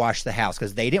to wash the house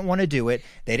because they didn't want to do it.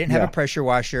 They didn't have a pressure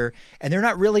washer, and they're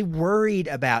not really worried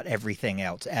about everything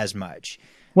else as much.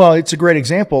 Well, it's a great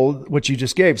example, what you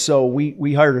just gave. So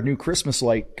we hired a new Christmas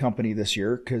light company this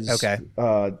year because,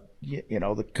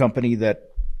 the company that,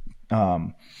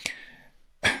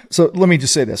 so let me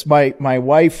just say this. My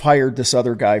wife hired this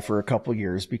other guy for a couple of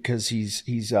years because he's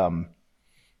got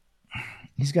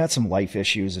some life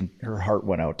issues and her heart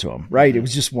went out to him, right? It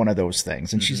was just one of those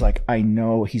things. And she's like, I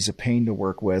know he's a pain to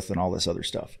work with and all this other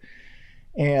stuff.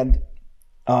 And,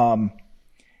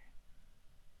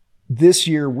 this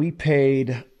year we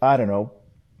paid, I don't know,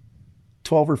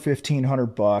 $1,200 or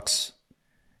 $1,500.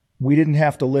 We didn't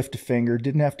have to lift a finger,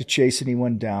 didn't have to chase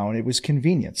anyone down. It was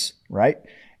convenience, right?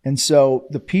 And so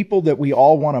the people that we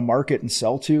all want to market and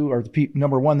sell to are the people,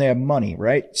 number one, they have money,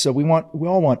 right? So we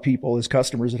all want people as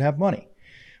customers that have money.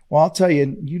 Well, I'll tell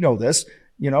you, you know this,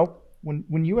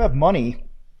 when you have money,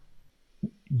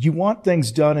 you want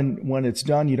things done. And when it's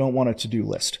done, you don't want a to-do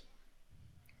list.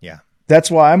 Yeah. That's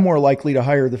why I'm more likely to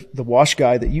hire the wash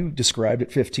guy that you described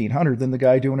at $1,500 than the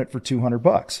guy doing it for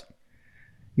 $200.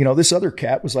 This other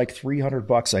cat was like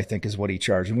 $300, I think, is what he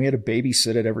charged. And we had to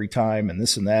babysit it every time and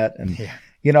this and that. And,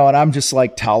 and I'm just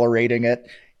like tolerating it.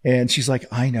 And she's like,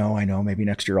 I know. Maybe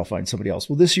next year I'll find somebody else.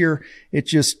 Well, this year it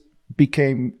just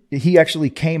he actually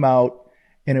came out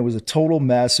and it was a total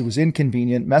mess. It was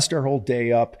inconvenient, messed our whole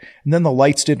day up. And then the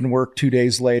lights didn't work 2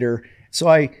 days later. So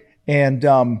I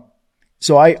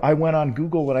went on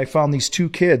Google and I found these two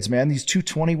kids, man, these two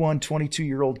 21,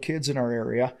 22-year-old kids in our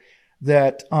area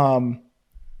that,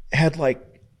 had like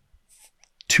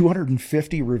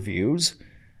 250 reviews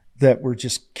that were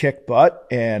just kick butt.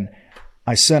 And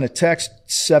I sent a text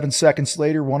 7 seconds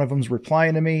later. One of them's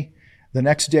replying to me. The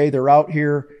next day they're out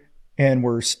here and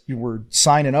we're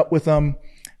signing up with them.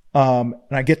 And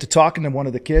I get to talking to one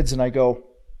of the kids and I go,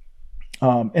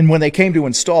 and when they came to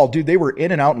install, dude, they were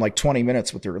in and out in like 20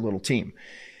 minutes with their little team.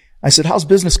 I said, how's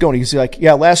business going? He's like,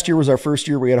 yeah, last year was our first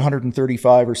year. We had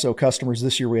 135 or so customers.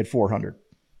 This year we had 400.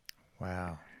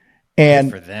 Wow.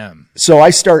 And good for them. So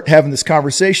I start having this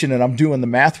conversation and I'm doing the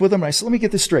math with them. And I said, let me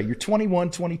get this straight. You're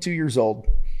 21, 22 years old.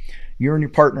 You're and your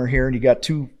partner here and you got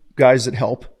two guys that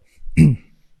help. In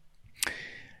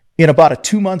about a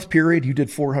 2-month period, you did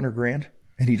 $400,000.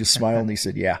 And he just smiled and he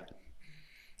said, yeah.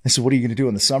 I said, what are you going to do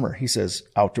in the summer? He says,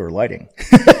 outdoor lighting.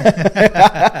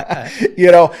 But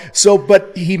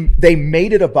they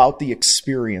made it about the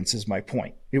experience is my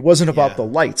point. It wasn't about the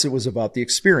lights. It was about the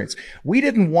experience. We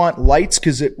didn't want lights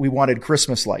because we wanted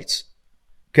Christmas lights.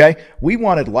 Okay. We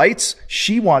wanted lights.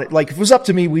 She wanted, if it was up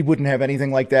to me, we wouldn't have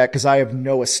anything like that because I have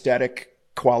no aesthetic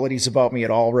qualities about me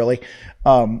at all, really,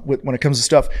 when it comes to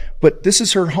stuff. But this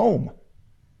is her home,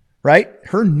 right?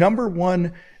 Her number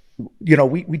one,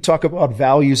 we talk about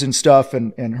values and stuff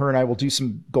and her and I will do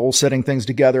some goal setting things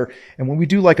together. And when we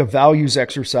do like a values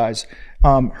exercise,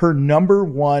 her number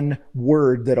one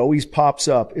word that always pops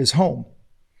up is home.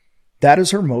 That is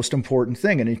her most important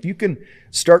thing. And if you can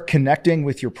start connecting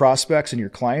with your prospects and your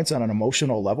clients on an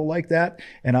emotional level like that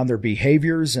and on their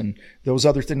behaviors and those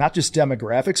other things, not just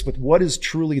demographics, but what is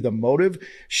truly the motive?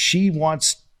 She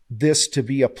wants this to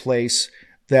be a place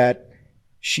that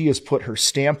she has put her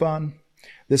stamp on.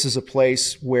 This is a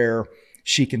place where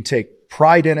she can take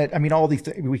pride in it. I mean, all these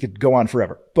things, we could go on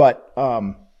forever, but,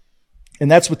 and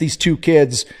that's what these two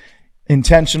kids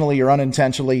intentionally or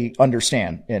unintentionally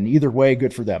understand. And either way,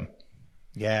 good for them.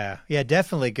 Yeah. Yeah.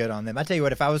 Definitely good on them. I tell you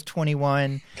what, if I was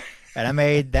 21 and I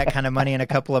made that kind of money in a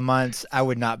couple of months, I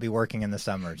would not be working in the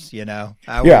summers.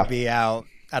 I would be out.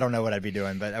 I don't know what I'd be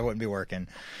doing, but I wouldn't be working.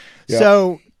 Yeah.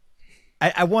 So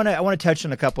I want to touch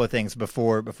on a couple of things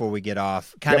before we get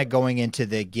off, kind of going into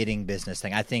the getting business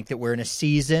thing. I think that we're in a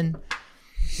season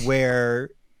where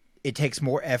it takes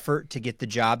more effort to get the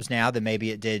jobs now than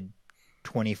maybe it did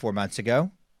 24 months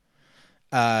ago.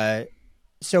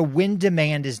 So when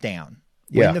demand is down,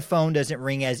 when the phone doesn't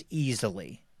ring as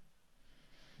easily,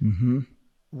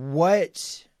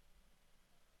 what's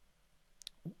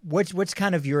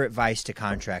kind of your advice to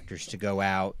contractors to go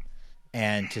out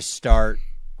and to start,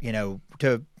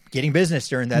 to getting business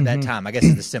during that time? I guess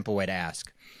is the simple way to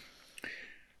ask.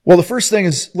 Well, the first thing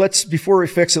is before we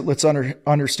fix it, let's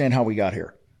understand how we got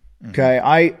here. Okay.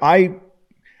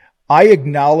 I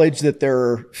acknowledge that there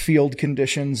are field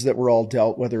conditions that we're all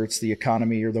dealt, whether it's the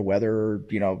economy or the weather or,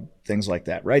 things like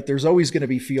that, right? There's always going to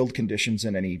be field conditions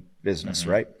in any business,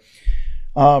 right?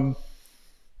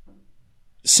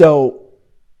 So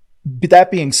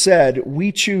that being said,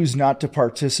 we choose not to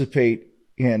participate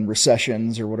in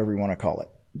recessions or whatever you want to call it.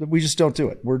 We just don't do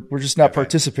it. We're just not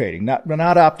participating. We're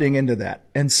not opting into that.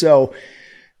 And so,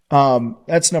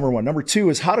 that's number one. Number two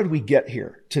is, how did we get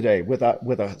here today with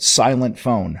a silent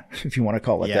phone, if you want to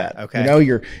call it that? Okay.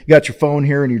 You got your phone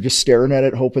here and you're just staring at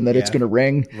it, hoping that it's going to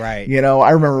ring. Right.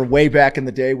 I remember way back in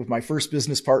the day with my first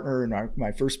business partner and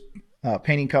my first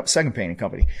second painting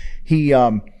company.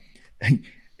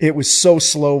 It was so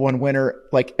slow one winter,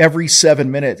 like every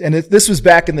 7 minutes. And this was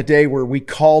back in the day where we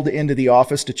called into the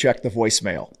office to check the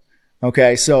voicemail.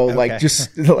 Okay. So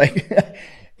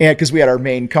and because we had our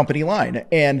main company line,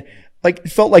 and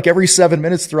it felt like every 7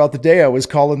 minutes throughout the day, I was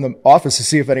calling the office to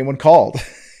see if anyone called,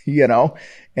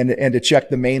 and to check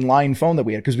the main line phone that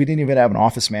we had, because we didn't even have an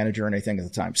office manager or anything at the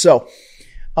time. So,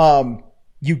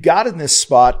 you got in this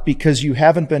spot because you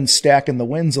haven't been stacking the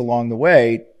wins along the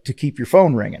way to keep your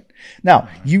phone ringing. Now,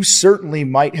 you certainly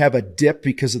might have a dip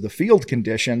because of the field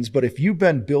conditions, but if you've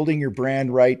been building your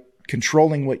brand right,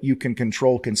 controlling what you can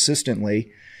control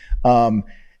consistently,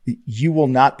 you will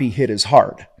not be hit as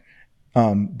hard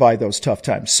by those tough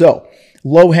times. So,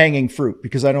 low-hanging fruit,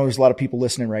 because I know there's a lot of people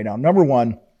listening right now. Number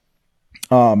one,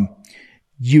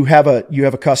 you have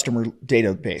a customer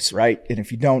database, right? And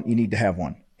if you don't, you need to have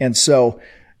one. And so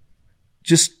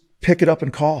just pick it up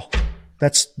and call.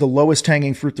 That's the lowest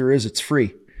hanging fruit there is. It's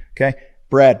free. Okay.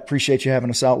 Brad, appreciate you having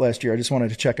us out last year. I just wanted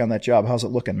to check on that job. How's it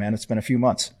looking, man? It's been a few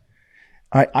months.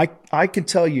 I can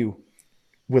tell you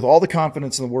with all the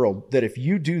confidence in the world that if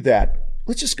you do that,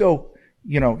 let's just go,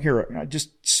 here, I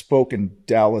just spoke in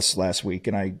Dallas last week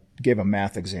and I gave a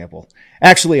math example.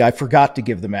 Actually, I forgot to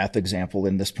give the math example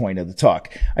in this point of the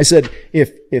talk. I said,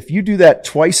 if you do that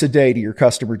twice a day to your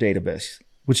customer database,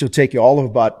 which will take you all of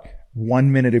about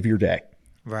 1 minute of your day.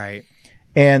 Right.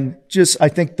 And I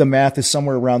think the math is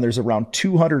somewhere around, there's around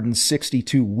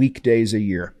 262 weekdays a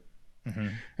year.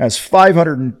 That's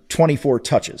 524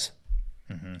 touches.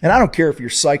 And I don't care if you're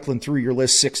cycling through your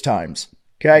list 6 times.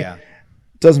 Okay. Yeah.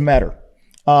 Doesn't matter.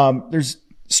 There's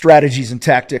strategies and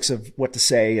tactics of what to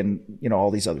say and,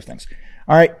 all these other things.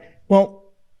 All right. Well,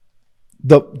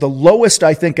 the lowest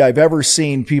I think I've ever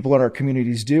seen people in our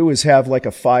communities do is have like a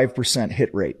 5%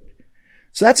 hit rate.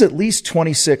 So that's at least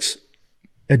 26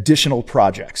 additional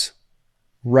projects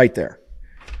right there,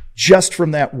 just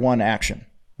from that one action.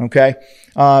 Okay.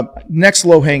 Next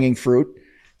low hanging fruit,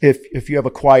 if you have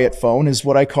a quiet phone, is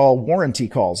what I call warranty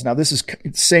calls. Now this is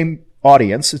the same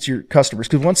audience. It's your customers.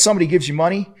 Because once somebody gives you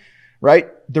money, right,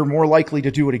 they're more likely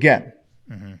to do it again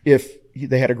if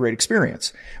they had a great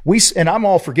experience. And I'm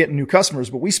all for getting new customers,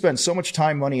 but we spend so much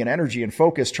time, money, and energy and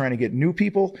focus trying to get new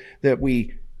people that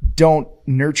we don't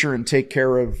nurture and take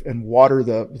care of and water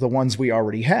the ones we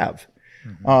already have.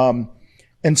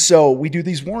 And so we do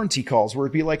these warranty calls where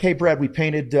it'd be like, hey, Brad, we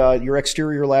painted your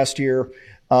exterior last year,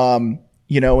 and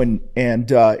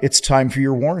it's time for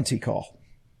your warranty call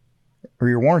or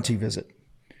your warranty visit.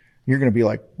 You're going to be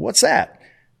like, what's that?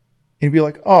 And you'd be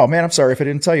like, oh man, I'm sorry if I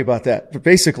didn't tell you about that. But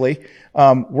basically,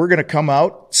 we're going to come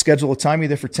out, schedule a time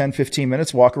either for 10, 15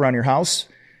 minutes, walk around your house,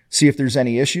 see if there's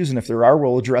any issues. And if there are,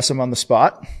 we'll address them on the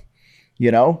spot,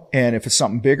 and if it's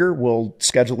something bigger, we'll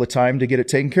schedule a time to get it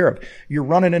taken care of. You're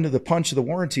running into the punch of the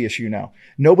warranty issue now.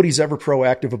 Nobody's ever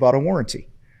proactive about a warranty.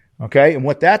 Okay. And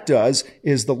what that does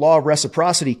is the law of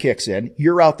reciprocity kicks in.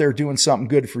 You're out there doing something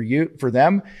good for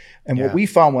them. And what we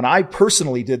found when I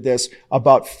personally did this,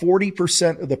 about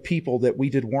 40% of the people that we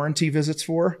did warranty visits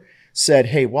for said,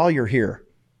 hey, while you're here,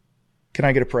 can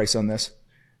I get a price on this?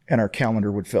 And our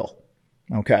calendar would fill.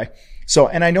 Okay. So,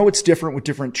 and I know it's different with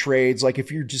different trades. Like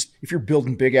if you're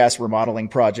building big ass remodeling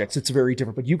projects, it's very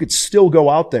different, but you could still go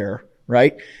out there,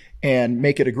 right? And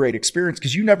make it a great experience,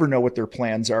 because you never know what their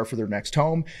plans are for their next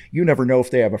home. You never know if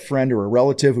they have a friend or a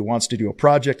relative who wants to do a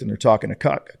project and they're talking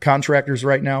to contractors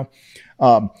right now.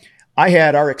 I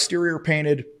had our exterior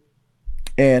painted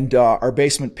and our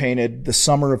basement painted the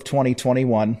summer of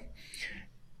 2021.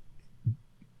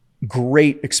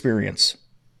 Great experience,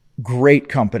 great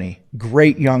company,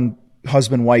 great young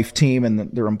husband-wife team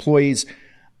and their employees.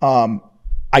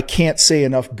 I can't say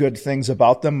enough good things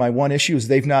about them. My one issue is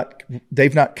they've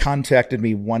not contacted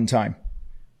me one time.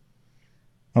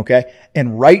 Okay.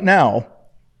 And right now,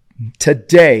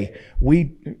 Today,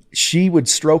 she would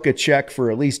stroke a check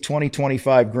for at least 20,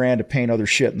 25 grand to paint other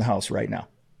shit in the house right now.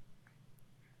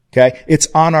 Okay. It's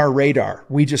on our radar.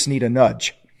 We just need a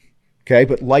nudge. Okay.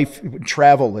 But life,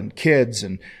 travel and kids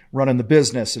and running the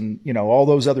business and, all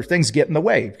those other things get in the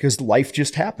way because life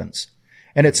just happens.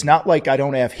 And it's not like I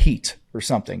don't have heat or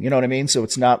something. You know what I mean? So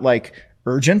it's not like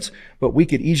urgent, but we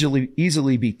could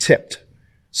easily be tipped.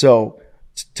 So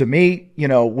to me,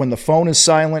 when the phone is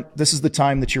silent, this is the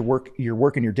time that you're working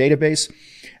your database.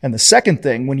 And the second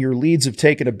thing, when your leads have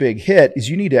taken a big hit, is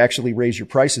you need to actually raise your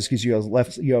prices because you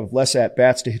have less at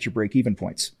bats to hit your break even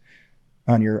points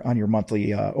on your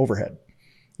monthly overhead.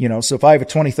 So if I have a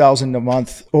 $20,000 a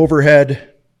month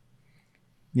overhead,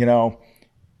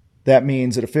 that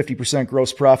means at a 50%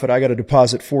 gross profit, I got to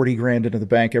deposit 40 grand into the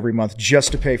bank every month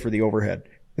just to pay for the overhead.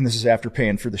 And this is after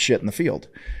paying for the shit in the field.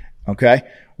 Okay.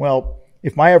 Well,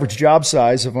 if my average job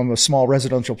size, if I'm a small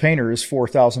residential painter, is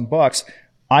 $4,000,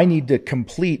 I need to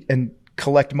complete and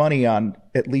collect money on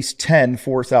at least 10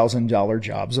 $4,000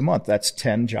 jobs a month. That's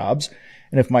 10 jobs.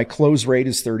 And if my close rate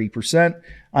is 30%,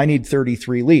 I need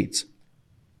 33 leads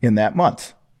in that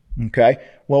month. Okay.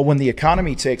 Well, when the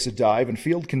economy takes a dive and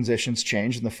field conditions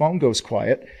change and the phone goes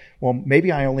quiet, well,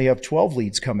 maybe I only have 12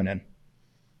 leads coming in,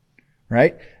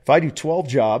 right? If I do 12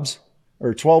 jobs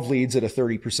or 12 leads at a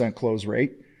 30% close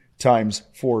rate times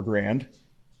 $4 grand,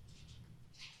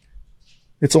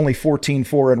 it's only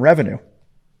 14.4 in revenue.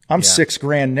 I'm $6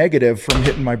 grand negative from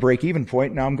hitting my break even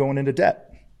point. Now I'm going into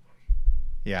debt.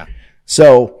 Yeah.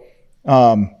 So,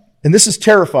 and this is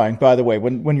terrifying, by the way,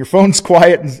 when your phone's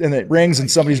quiet and it rings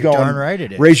and somebody's going, darn right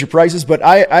it is. Raise your prices. But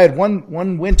I had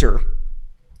one winter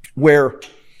where,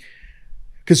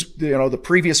 because the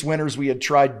previous winters we had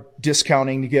tried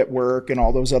discounting to get work and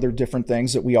all those other different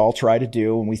things that we all try to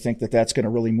do, and we think that that's going to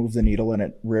really move the needle, and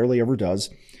it rarely ever does,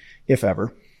 if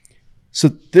ever. So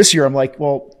this year I'm like,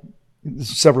 well, this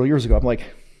is several years ago, I'm like,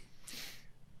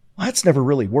 well, that's never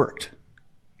really worked.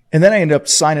 And then I end up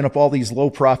signing up all these low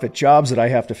profit jobs that I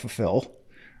have to fulfill,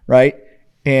 right?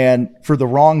 And for the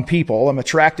wrong people, I'm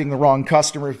attracting the wrong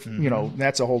customer. Mm-hmm.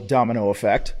 That's a whole domino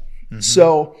effect. Mm-hmm.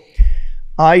 So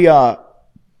I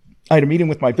had a meeting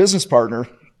with my business partner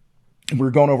and we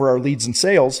were going over our leads and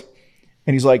sales.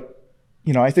 And he's like,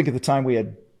 I think at the time we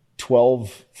had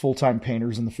 12 full-time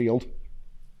painters in the field.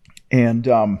 And,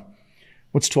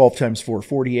 what's 12 times 4?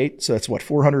 48. So that's what,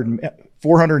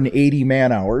 480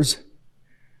 man hours.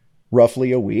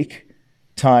 Roughly a week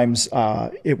times,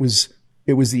 it was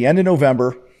the end of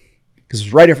November because it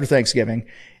was right after Thanksgiving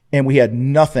and we had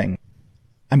nothing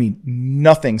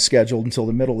scheduled until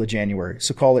the middle of January.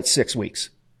 So call it 6 weeks.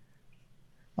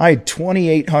 I had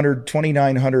 2,800,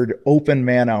 2,900 open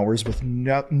man hours with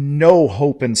no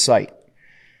hope in sight.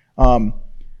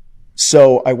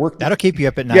 So I worked. That'll keep you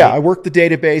up at night. Yeah. I worked the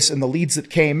database and the leads that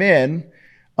came in,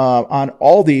 on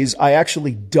all these, I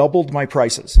actually doubled my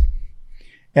prices.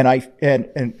 And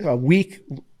a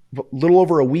little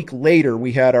over a week later,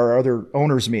 we had our other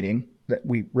owners meeting that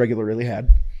we regularly had.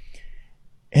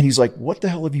 And he's like, what the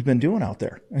hell have you been doing out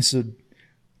there? I said,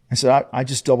 I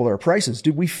just doubled our prices.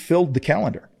 Dude, we filled the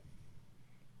calendar.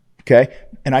 Okay.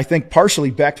 And I think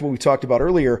partially back to what we talked about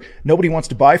earlier, nobody wants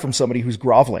to buy from somebody who's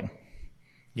groveling.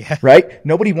 Yeah. Right?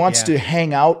 Nobody wants to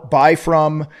hang out, buy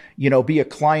from, be a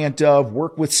client of,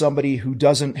 work with somebody who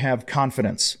doesn't have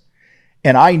confidence.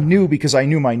 And I knew, because I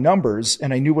knew my numbers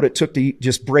and I knew what it took to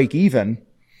just break even,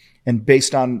 and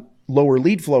based on lower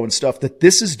lead flow and stuff, that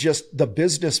this is just the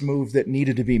business move that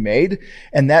needed to be made.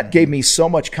 And that gave me so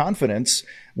much confidence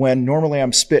when normally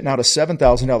I'm spitting out a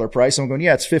 $7,000 price. I'm going,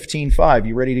 it's 15.5.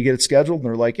 You ready to get it scheduled? And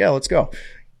they're like, yeah, let's go.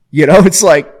 It's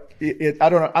like, I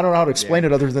don't know how to explain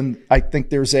it other than I think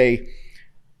there's I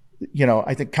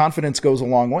think confidence goes a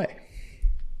long way.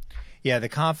 Yeah. The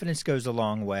confidence goes a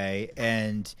long way.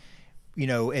 And,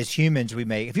 as humans, have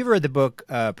you ever read the book,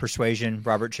 Persuasion,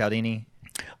 Robert Cialdini?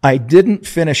 I didn't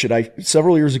finish it.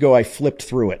 Several years ago, I flipped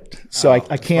through it. So I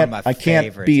can't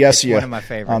BS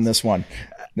you on this one.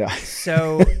 No.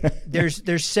 So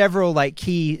there's several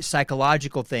key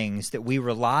psychological things that we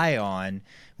rely on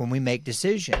when we make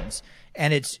decisions.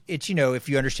 And it's if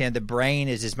you understand, the brain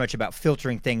is as much about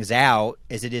filtering things out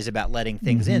as it is about letting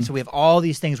things in. So we have all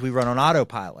these things we run on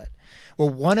autopilot. Well,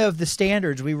 one of the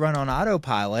standards we run on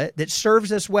autopilot that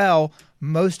serves us well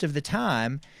most of the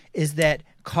time is that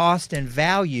cost and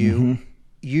value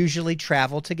usually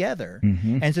travel together.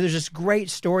 And so there's this great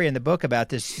story in the book about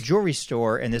this jewelry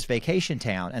store in this vacation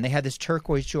town, and they had this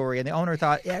turquoise jewelry, and the owner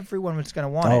thought everyone was going to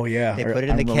want it. Oh, yeah. They put it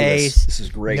in the case. This is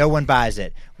great. No one buys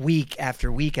it. Week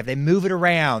after week, they move it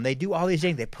around. They do all these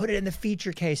things. They put it in the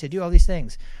feature case. They do all these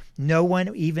things. They put it in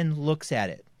the feature case. They do all these things. They put it in the feature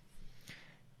case.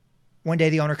 They do all these things. They put it in the feature case. They do all these things. They put it in the feature case. They do all these things. They put it in the feature case. They do all these things. No one even looks at it. one day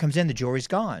the owner comes in, the jewelry's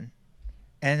gone.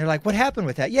 And they're like, what happened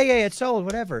with that? Yeah, it sold,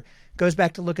 whatever. Goes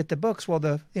back to look at the books. Well,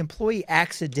 the employee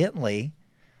accidentally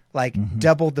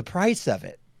doubled the price of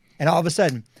it. And all of a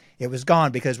sudden it was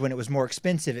gone because when it was more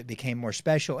expensive, it became more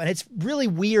special. And it's really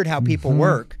weird how people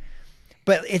work.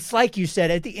 But it's like you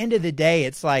said, at the end of the day,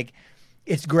 it's like,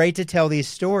 it's great to tell these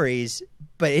stories,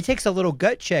 but it takes a little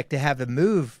gut check to have the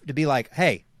move to be like,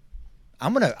 hey,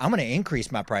 I'm gonna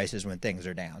increase my prices when things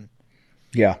are down.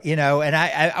 Yeah. And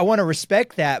I want to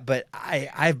respect that, but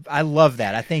I love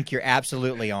that. I think you're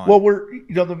absolutely on. Well,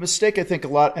 the mistake I think a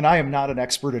lot, and I am not an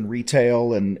expert in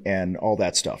retail and all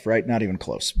that stuff, right? Not even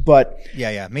close. But me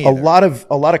either. a lot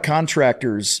of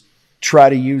contractors try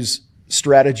to use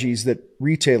strategies that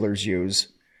retailers use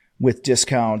with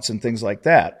discounts and things like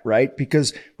that, right?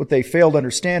 Because what they fail to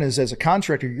understand is as a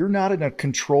contractor, you're not in a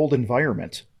controlled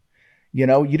environment. You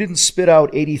didn't spit out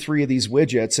 83 of these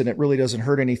widgets and it really doesn't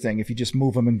hurt anything if you just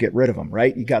move them and get rid of them,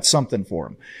 right? You got something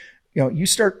for them. You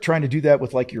start trying to do that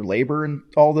with like your labor and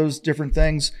all those different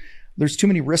things. There's too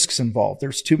many risks involved.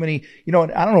 There's too many, and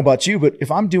I don't know about you, but if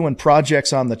I'm doing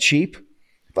projects on the cheap,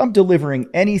 if I'm delivering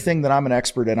anything that I'm an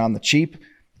expert in on the cheap,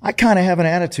 I kind of have an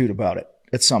attitude about it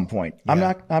at some point.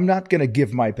 Yeah. I'm not going to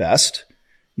give my best.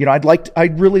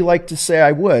 I'd really like to say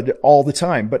I would all the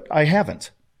time, but I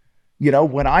haven't.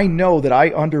 When I know that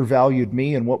I undervalued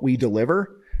me and what we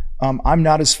deliver, I'm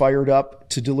not as fired up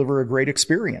to deliver a great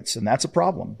experience. And that's a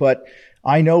problem. But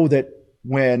I know that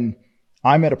when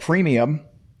I'm at a premium,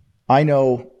 I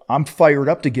know I'm fired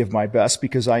up to give my best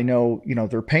because I know,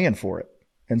 they're paying for it.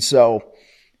 And so,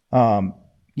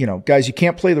 guys, you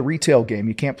can't play the retail game.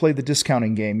 You can't play the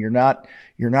discounting game. You're not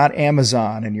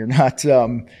Amazon and you're not,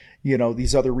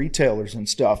 these other retailers and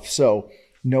stuff. So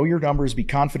know your numbers, be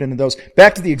confident in those.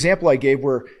 Back to the example I gave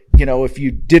where, if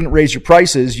you didn't raise your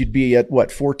prices, you'd be at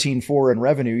 14.4 in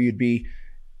revenue. You'd be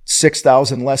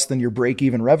 6,000 less than your break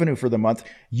even revenue for the month.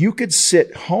 You could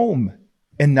sit home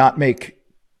and not make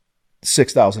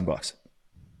 $6,000.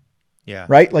 Yeah.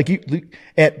 Right.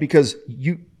 Because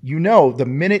the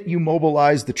minute you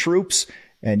mobilize the troops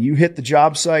and you hit the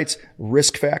job sites,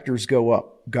 risk factors go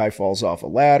up. Guy falls off a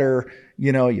ladder.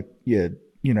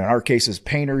 In our case as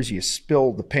painters, you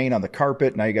spill the paint on the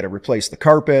carpet. Now you got to replace the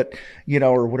carpet,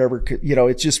 or whatever.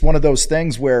 It's just one of those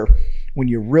things where when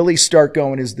you really start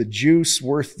going, is the juice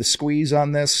worth the squeeze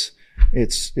on this?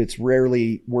 It's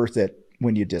rarely worth it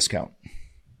when you discount.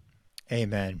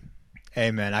 Amen.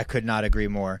 I could not agree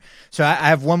more. So I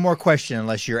have one more question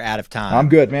unless you're out of time. I'm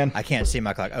good, man. I can't see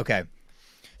my clock. Okay.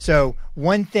 So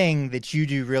one thing that you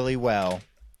do really well,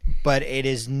 but it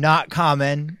is not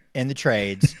common in the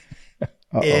trades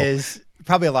is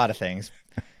probably a lot of things,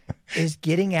 is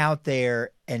getting out there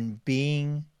and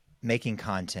making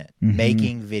content,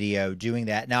 making video, doing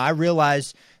that. Now, I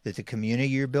realize that the community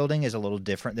you're building is a little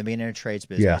different than being in a trades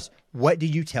business. Yeah. What do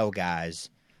you tell guys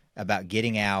about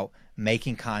getting out,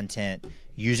 making content,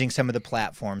 using some of the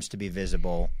platforms to be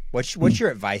visible? What's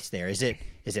your advice there? Is it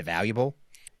valuable?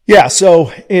 Yeah.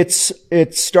 So it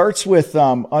starts with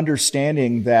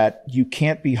understanding that you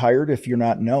can't be hired if you're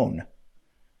not known.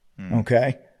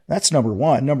 Okay. That's number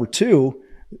one. Number two,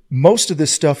 most of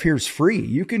this stuff here is free.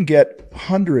 You can get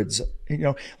hundreds,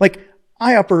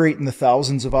 I operate in the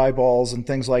thousands of eyeballs and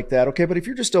things like that. Okay. But if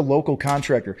you're just a local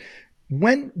contractor,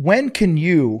 when can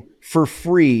you for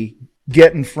free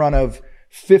get in front of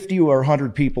 50 or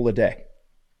 100 people a day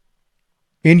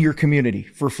in your community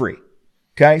for free?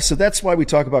 Okay. So that's why we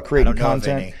talk about creating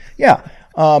content. Yeah.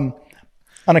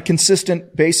 On a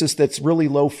consistent basis that's really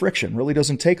low friction, really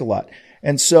doesn't take a lot.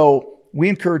 And so we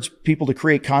encourage people to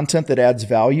create content that adds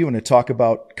value and to talk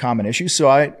about common issues. So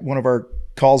one of our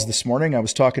calls this morning, I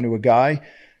was talking to a guy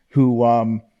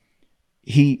who,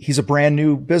 he's a brand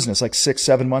new business, like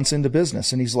 6-7 months into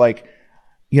business. And he's like,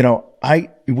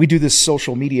 we do this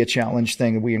social media challenge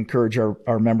thing that we encourage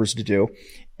our members to do.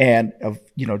 And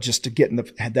just to get in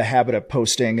the habit of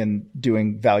posting and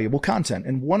doing valuable content.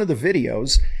 And one of the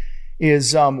videos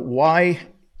is,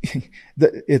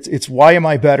 it's why am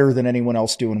I better than anyone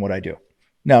else doing what I do?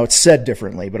 Now it's said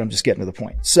differently, but I'm just getting to the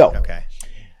point. So, okay.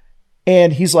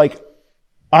 And he's like,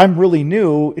 I'm really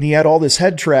new. And he had all this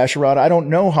head trash around. I don't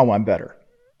know how I'm better.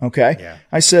 Okay. Yeah.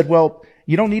 I said, well,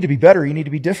 you don't need to be better. You need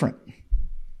to be different.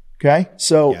 Okay.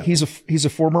 So he's a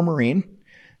former Marine.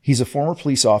 He's a former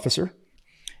police officer.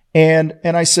 And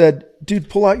I said, dude,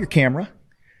 pull out your camera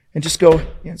and just go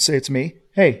say it's me.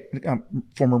 Hey, I'm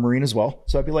former Marine as well.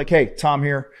 So I'd be like, hey, Tom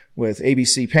here with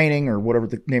ABC Painting or whatever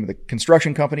the name of the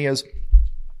construction company is.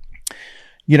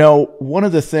 One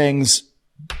of the things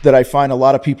that I find a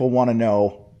lot of people want to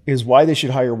know is why they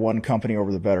should hire one company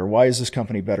over the better. Why is this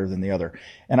company better than the other?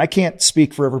 And I can't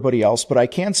speak for everybody else, but I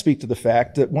can speak to the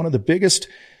fact that one of the biggest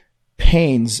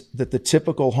pains that the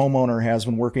typical homeowner has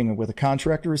when working with a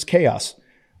contractor is chaos.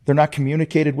 They're not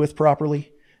communicated with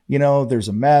properly. There's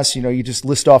a mess. You just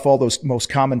list off all those most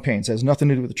common pains. It has nothing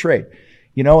to do with the trade.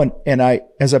 And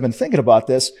as I've been thinking about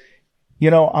this,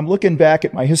 I'm looking back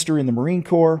at my history in the Marine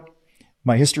Corps,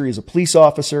 my history as a police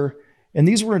officer, and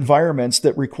these were environments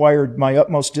that required my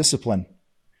utmost discipline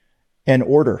and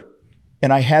order.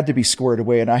 And I had to be squared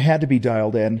away and I had to be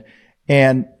dialed in.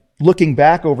 And looking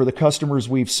back over the customers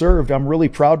we've served, I'm really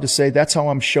proud to say that's how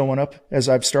I'm showing up as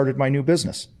I've started my new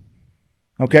business.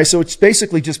 Okay. So it's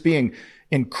basically just being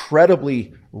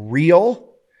incredibly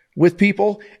real with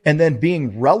people and then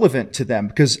being relevant to them,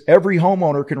 because every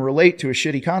homeowner can relate to a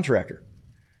shitty contractor.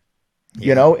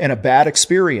 And a bad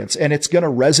experience. And it's going to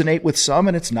resonate with some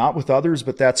and it's not with others,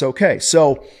 but that's okay.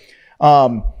 So,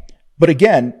 but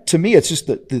again, to me, it's just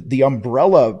the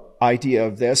umbrella idea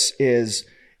of this is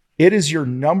it is your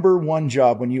number one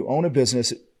job when you own a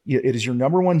business. It is your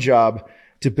number one job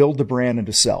to build the brand and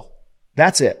to sell.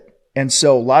 That's it. And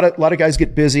so a lot of guys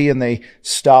get busy and they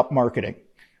stop marketing,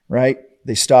 right?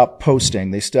 They stop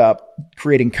posting. They stop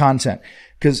creating content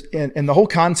and the whole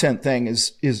content thing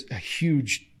is a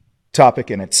huge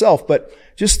topic in itself, but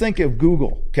just think of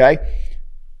Google, okay?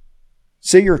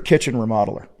 Say you're a kitchen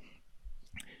remodeler.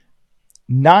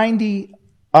 90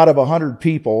 out of 100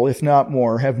 people, if not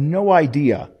more, have no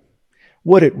idea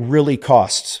what it really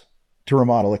costs to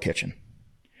remodel a kitchen.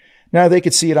 Now, they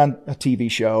could see it on a TV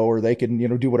show or they can,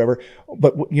 do whatever,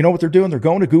 but you know what they're doing? They're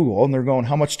going to Google and they're going,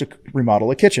 how much to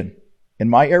remodel a kitchen in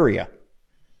my area?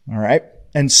 All right.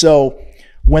 And so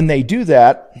when they do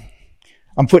that,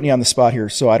 I'm putting you on the spot here,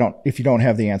 so if you don't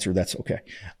have the answer, that's okay.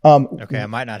 Okay, I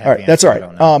might not have all right, the answer.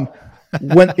 That's all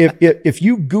right. If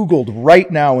you Googled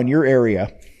right now in your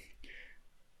area,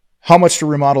 how much to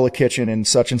remodel a kitchen in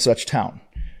such and such town,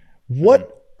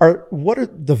 what are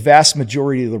the vast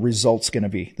majority of the results going to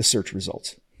be, the search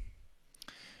results?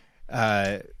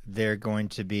 They're going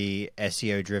to be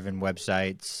SEO-driven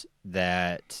websites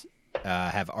that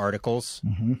have articles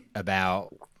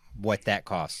about what that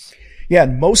costs. Yeah,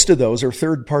 and most of those are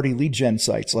third-party lead gen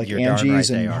sites like Angie's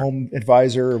and Home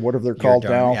Advisor or whatever they're called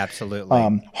now. Absolutely.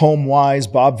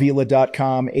 HomeWise,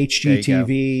 BobVila.com,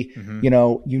 HGTV,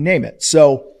 you name it.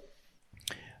 So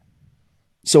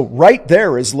right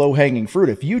there is low-hanging fruit.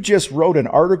 If you just wrote an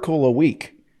article a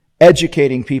week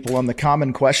educating people on the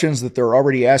common questions that they're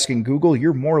already asking Google,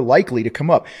 you're more likely to come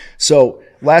up. So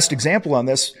last example on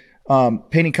this,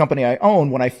 painting company I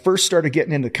own, when I first started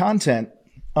getting into content,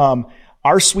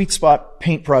 our sweet spot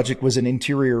paint project was an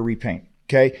interior repaint.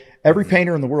 Okay. Every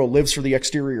painter in the world lives for the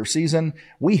exterior season.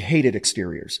 We hated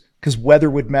exteriors because weather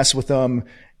would mess with them.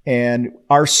 And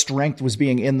our strength was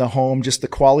being in the home, just the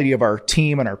quality of our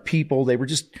team and our people.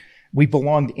 We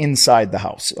belonged inside the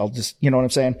house. You know what I'm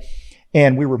saying?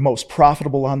 And we were most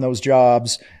profitable on those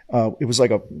jobs. It was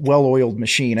like a well-oiled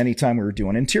machine anytime we were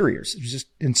doing interiors. It was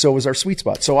and so was our sweet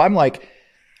spot. So I'm like,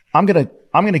 I'm going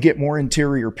to get more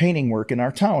interior painting work in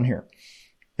our town here.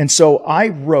 And so I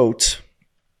wrote,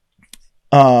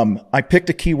 I picked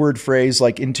a keyword phrase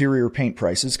like interior paint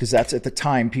prices, because that's at the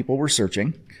time people were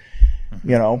searching,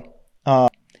 and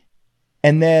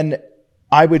then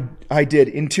I did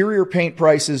interior paint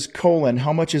prices,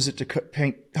 how much is it to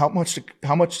paint? How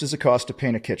much does it cost to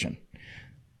paint a kitchen?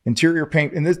 Interior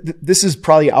paint, and this is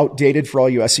probably outdated for all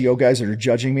you SEO guys that are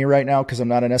judging me right now because I'm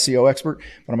not an SEO expert,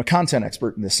 but I'm a content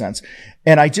expert in this sense.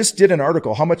 And I just did an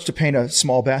article, how much to paint a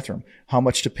small bathroom, how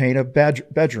much to paint a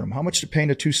bedroom, how much to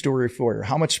paint a 2-story foyer,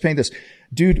 how much to paint this.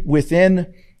 Dude,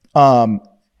 within, I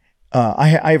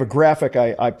have a graphic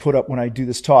I put up when I do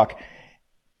this talk.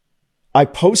 I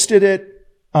posted it,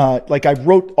 I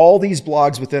wrote all these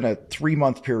blogs within a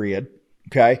 3-month period.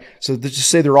 Okay. So let's just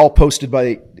say they're all posted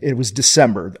it was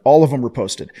December. All of them were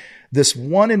posted. This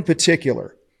one in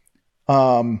particular,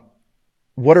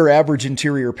 what are average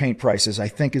interior paint prices, I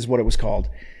think is what it was called.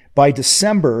 By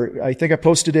December, I think I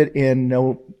posted it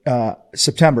in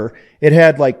September. It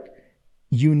had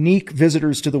unique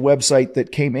visitors to the website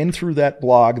that came in through that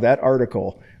blog, that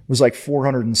article was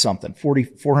 400 and something,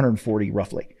 440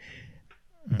 roughly.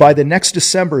 By the next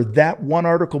December, that one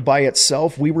article by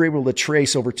itself, we were able to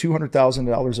trace over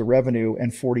 $200,000 of revenue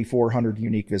and 4,400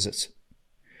 unique visits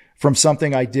from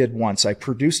something I did once. I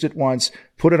produced it once,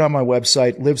 put it on my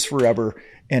website, lives forever,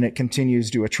 and it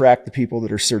continues to attract the people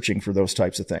that are searching for those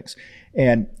types of things.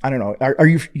 And I don't know, are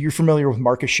you familiar with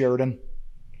Marcus Sheridan?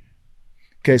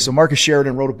 Okay, so Marcus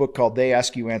Sheridan wrote a book called They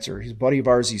Ask You Answer. He's a buddy of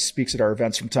ours. He speaks at our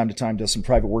events from time to time, does some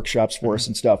private workshops for us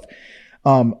and stuff.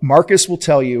 Marcus will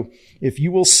tell you, if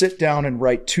you will sit down and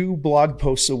write 2 blog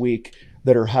posts a week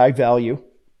that are high value,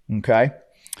 okay,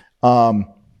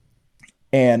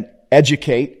 and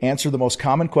educate, answer the most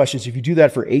common questions. If you do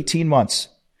that for 18 months,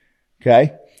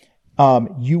 okay,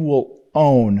 you will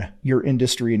own your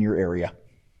industry in your area.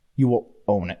 You will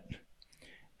own it.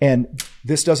 And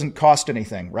this doesn't cost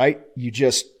anything, right?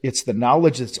 It's the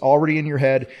knowledge that's already in your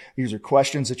head. These are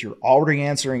questions that you're already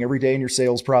answering every day in your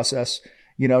sales process.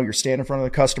 You're standing in front of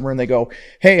the customer and they go,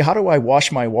 hey, how do I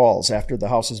wash my walls after the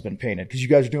house has been painted? Because you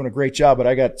guys are doing a great job, but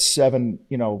I got 7,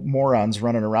 morons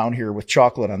running around here with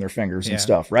chocolate on their fingers and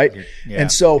stuff, right?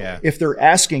 And so if they're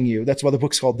asking you, that's why the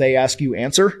book's called They Ask You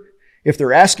Answer. If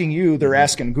they're asking you, they're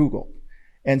asking Google.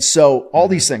 And so all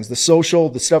these things, the social,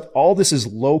 the stuff, all this is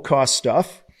low cost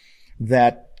stuff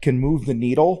that can move the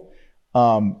needle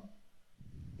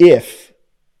if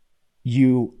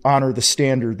you honor the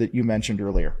standard that you mentioned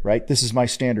earlier, right? This is my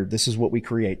standard. This is what we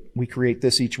create. We create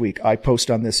this each week. I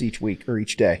post on this each week or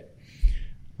each day.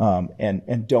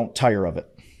 And don't tire of it.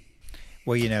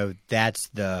 Well, that's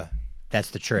the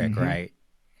trick, right?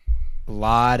 A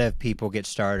lot of people get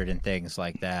started in things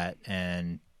like that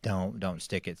and don't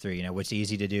stick it through. What's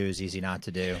easy to do is easy not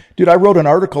to do. Dude, I wrote an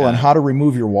article on how to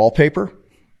remove your wallpaper.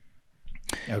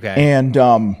 Okay. And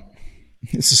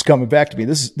this is coming back to me.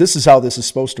 This is how this is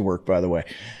supposed to work, by the way.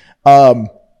 I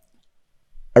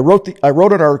wrote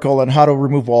an article on how to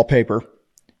remove wallpaper,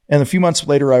 and a few months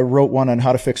later, I wrote one on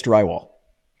how to fix drywall.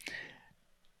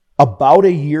 About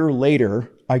a year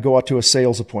later, I go out to a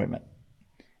sales appointment.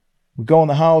 We go in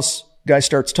the house. Guy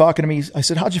starts talking to me. I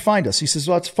said, how'd you find us? He says,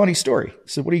 well, it's a funny story. I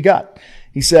said, what do you got?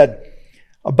 He said,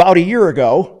 about a year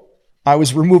ago, I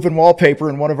was removing wallpaper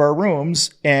in one of our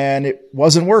rooms and it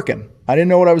wasn't working. I didn't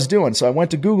know what I was doing. So I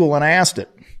went to Google and I asked it.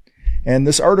 And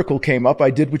this article came up. I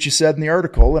did what you said in the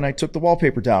article and I took the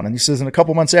wallpaper down. And he says, in a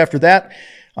couple months after that,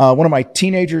 one of my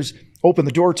teenagers opened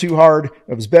the door too hard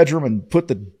of his bedroom and put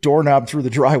the doorknob through the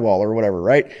drywall or whatever,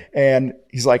 right? And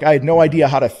he's like, I had no idea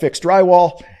how to fix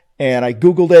drywall. And I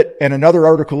Googled it and another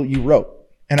article you wrote.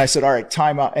 And I said, all right,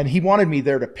 time out. And he wanted me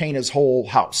there to paint his whole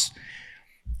house.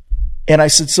 And I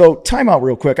said, so time out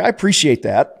real quick. I appreciate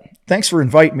that. Thanks for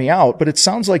inviting me out, but it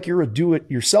sounds like you're a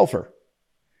do-it-yourselfer.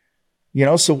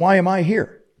 So why am I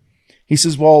here? He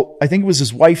says, well, I think it was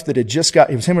his wife that it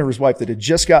was him or his wife that had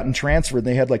just gotten transferred. And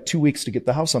they had like 2 weeks to get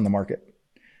the house on the market,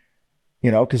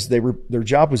 because their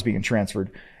job was being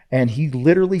transferred. And he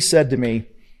literally said to me,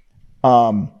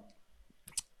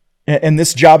 and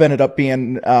this job ended up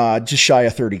being just shy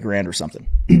of 30 grand or something.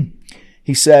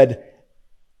 He said,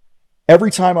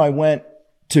 every time I went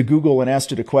to Google and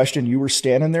asked it a question, you were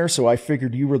standing there, so I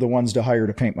figured you were the ones to hire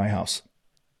to paint my house.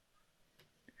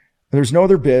 There's no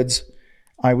other bids.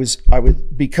 I was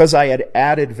because I had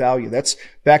added value. That's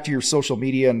back to your social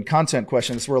media and content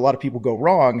question. That's where a lot of people go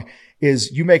wrong,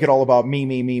 is you make it all about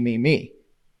me,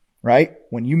 right?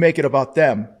 When you make it about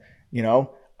them,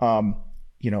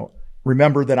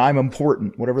 remember that I'm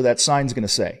important, whatever that sign's going to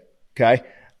say. Okay.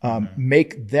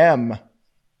 Make them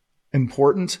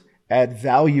important, add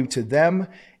value to them.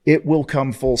 It will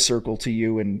come full circle to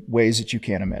you in ways that you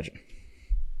can't imagine.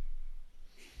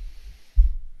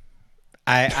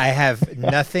 I have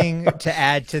nothing to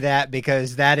add to that,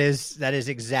 because that is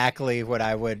exactly what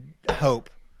I would hope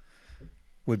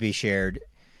would be shared.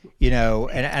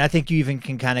 And I think you even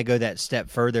can kind of go that step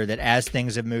further, that as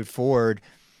things have moved forward,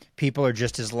 people are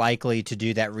just as likely to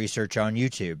do that research on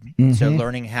YouTube. Mm-hmm. So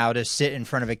learning how to sit in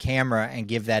front of a camera and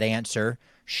give that answer,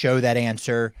 show that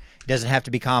answer, it doesn't have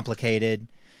to be complicated.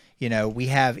 We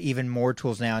have even more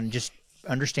tools now, and just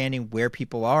understanding where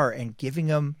people are and giving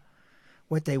them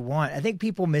what they want. I think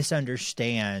people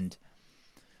misunderstand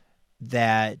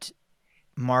that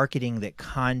marketing, that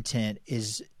content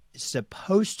is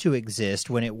supposed to exist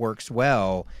when it works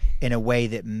well in a way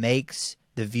that makes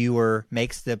the viewer,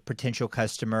 makes the potential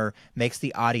customer, makes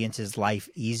the audience's life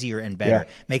easier and better,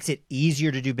 makes it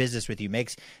easier to do business with you,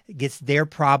 gets their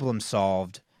problem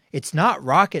solved. It's not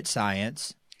rocket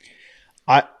science.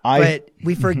 But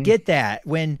we forget that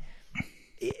when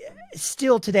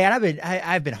still today, and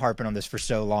I've been harping on this for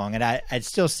so long, and I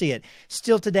still see it.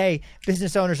 Still today,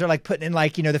 business owners are like putting in the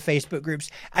Facebook groups.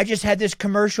 I just had this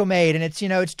commercial made, and it's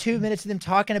 2 minutes of them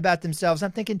talking about themselves.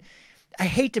 I'm thinking, I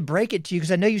hate to break it to you,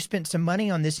 because I know you spent some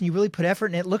money on this and you really put effort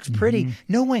and it looks pretty. Mm-hmm.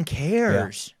 No one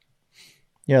cares.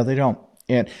 Yeah, they don't.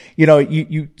 And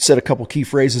you said a couple key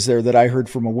phrases there that I heard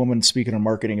from a woman speaking at a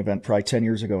marketing event probably 10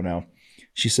 years ago now.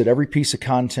 She said, every piece of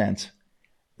content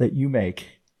that you make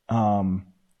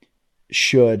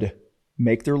should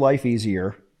make their life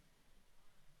easier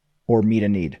or meet a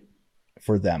need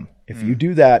for them. If you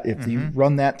do that, if you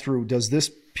run that through, does this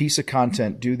piece of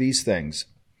content do these things,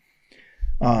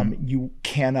 you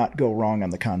cannot go wrong on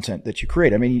the content that you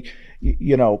create. I mean,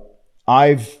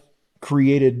 I've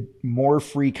created more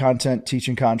free content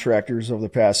teaching contractors over the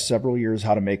past several years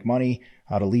how to make money,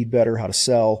 how to lead better, how to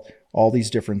sell, all these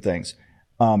different things.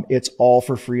 It's all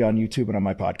for free on YouTube and on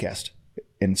my podcast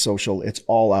and social. It's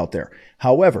all out there.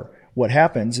 However, what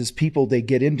happens is people, they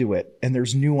get into it and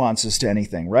there's nuances to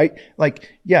anything, right?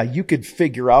 Like, yeah, you could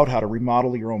figure out how to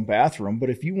remodel your own bathroom, but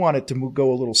if you want it to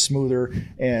go a little smoother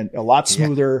and a lot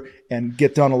smoother and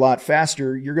get done a lot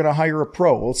faster, you're going to hire a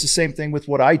pro. Well, it's the same thing with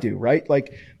what I do, right?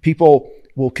 Like, people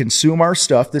will consume our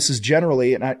stuff. This is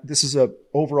generally, this is a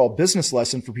overall business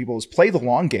lesson for people, is play the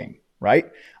long game,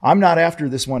 right? I'm not after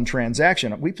this one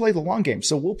transaction. We play the long game.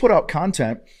 So we'll put out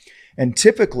content. And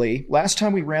typically, last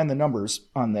time we ran the numbers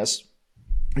on this,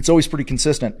 it's always pretty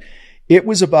consistent. It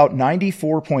was about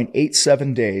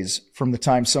 94.87 days from the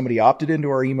time somebody opted into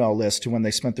our email list to when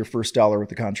they spent their first dollar with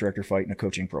the Contractor Fight in a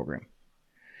coaching program.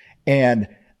 And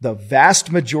the vast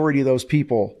majority of those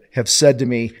people have said to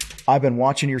me, I've been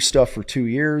watching your stuff for 2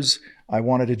 years. I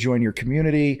wanted to join your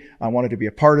community. I wanted to be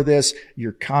a part of this.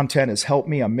 Your content has helped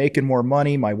me. I'm making more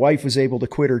money. My wife was able to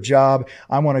quit her job.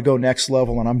 I want to go next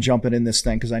level, and I'm jumping in this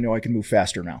thing because I know I can move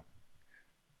faster now.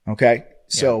 Okay.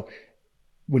 So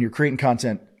when you're creating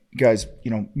content, guys,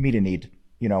 meet a need,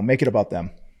 make it about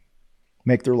them,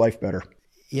 make their life better.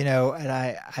 And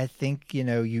I think,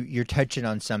 you're touching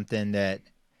on something that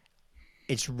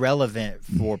it's relevant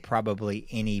for probably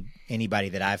anybody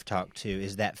that I've talked to,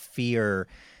 is that fear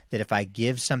that if I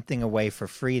give something away for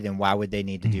free, then why would they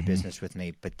need to do business with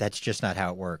me? But that's just not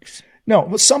how it works. No,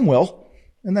 well, some will,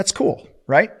 and that's cool,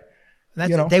 right?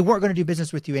 They weren't going to do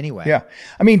business with you anyway. Yeah.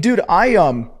 I mean, dude,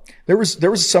 there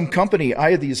was some company,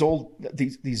 I had these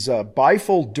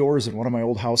bifold doors in one of my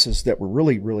old houses that were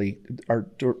really, really, our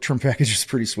trim package is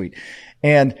pretty sweet.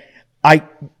 And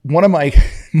one of my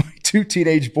two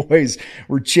teenage boys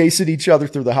were chasing each other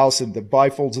through the house, and the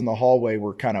bifolds in the hallway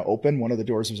were kind of open. One of the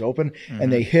doors was open,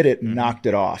 and they hit it and knocked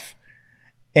it off.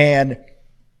 And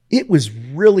it was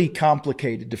really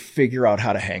complicated to figure out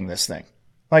how to hang this thing.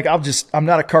 Like, I'm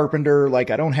not a carpenter. Like,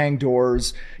 I don't hang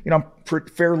doors. I'm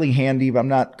fairly handy, but I'm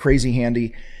not crazy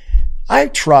handy. I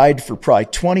tried for probably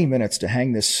 20 minutes to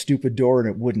hang this stupid door, and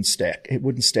it wouldn't stick. It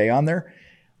wouldn't stay on there.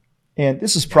 And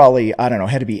this is probably, I don't know,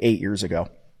 had to be 8 years ago.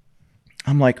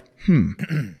 I'm like,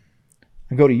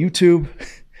 I go to YouTube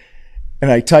and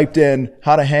I typed in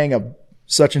how to hang a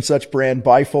such and such brand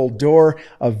bifold door.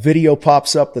 A video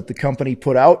pops up that the company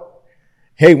put out.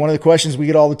 Hey, one of the questions we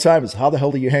get all the time is, how the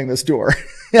hell do you hang this door?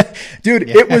 Dude,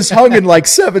 it was hung in like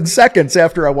 7 seconds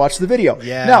after I watched the video.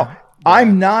 Yeah. Now,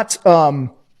 I'm not,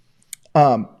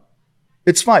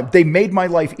 it's fine. They made my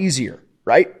life easier,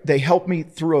 right? They helped me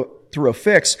through a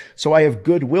fix. So I have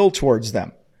goodwill towards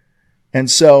them. And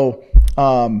so,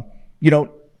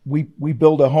 we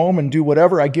build a home and do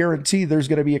whatever. I guarantee there's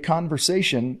going to be a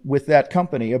conversation with that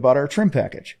company about our trim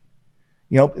package.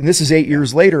 And this is 8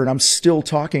 years later, and I'm still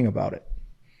talking about it.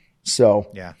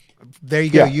 So there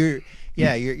you go.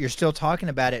 You're still talking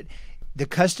about it. The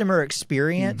customer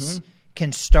experience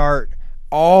can start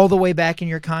all the way back in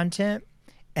your content,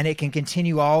 and it can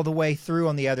continue all the way through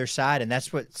on the other side. And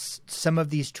that's what some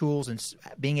of these tools and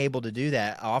being able to do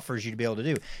that offers you to be able to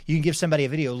do. You can give somebody a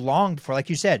video long before, like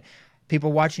you said,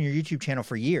 people watching your YouTube channel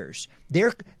for years.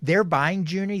 Their buying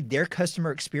journey, their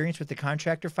customer experience with the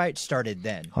Contractor Fight started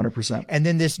then. 100%. And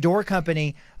then this door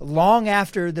company, long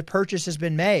after the purchase has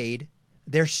been made,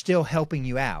 they're still helping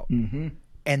you out.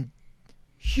 And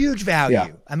huge value. Yeah.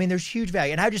 I mean, there's huge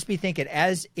value. And I'd just be thinking,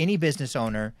 as any business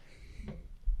owner,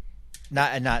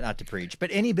 not to preach, but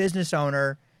any business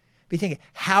owner be thinking,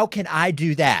 how can I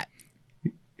do that?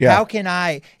 Yeah. How can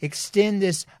I extend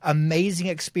this amazing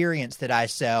experience that I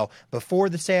sell before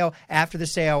the sale, after the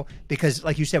sale? Because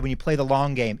like you said, when you play the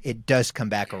long game, it does come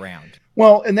back around.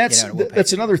 Well, and that's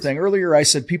another thing. Earlier I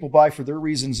said people buy for their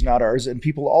reasons, not ours. And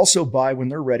people also buy when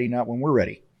they're ready, not when we're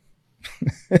ready.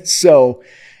 So,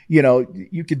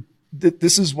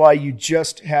 this is why you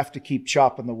just have to keep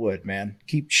chopping the wood, man.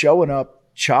 Keep showing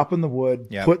up, chopping the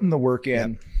wood, putting the work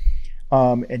in,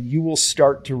 and you will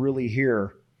start to really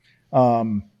hear.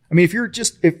 I mean,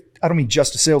 I don't mean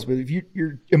just a salesman, if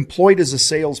you're employed as a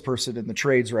salesperson in the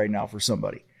trades right now for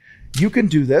somebody, you can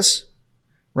do this,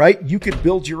 right? You could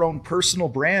build your own personal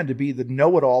brand to be the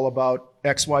know-it-all about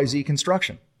XYZ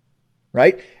construction,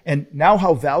 right? And now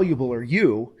how valuable are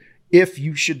you if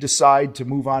you should decide to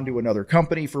move on to another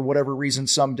company for whatever reason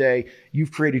someday?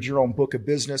 You've created your own book of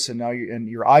business, and now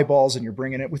your eyeballs, and you're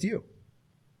bringing it with you,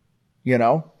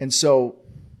 And so,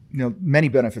 many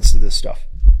benefits to this stuff.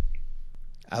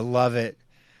 I love it.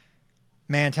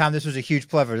 Man, Tom, this was a huge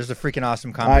pleasure. This was a freaking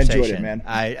awesome conversation. I enjoyed it, man.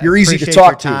 You're easy to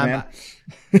talk to, man.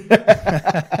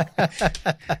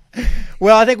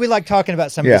 Well, I think we like talking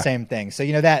about some of the same things. So,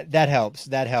 that helps.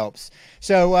 That helps.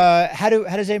 So how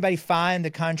does anybody find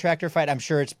the Contractor Fight? I'm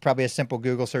sure it's probably a simple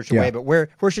Google search away, but where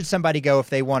should somebody go if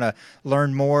they want to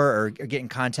learn more or get in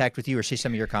contact with you or see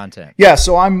some of your content? Yeah,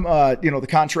 so I'm,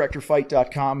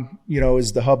 thecontractorfight.com,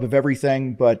 is the hub of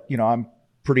everything, but, I'm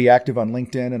pretty active on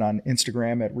LinkedIn and on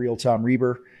Instagram at Real Tom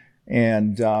Reber.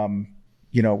 And,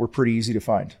 we're pretty easy to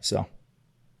find. So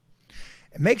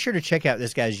make sure to check out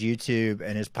this guy's YouTube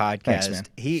and his podcast. Thanks,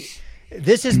 man.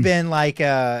 This has been like,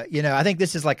 I think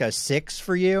this is like a 6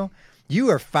 for you.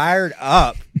 You are fired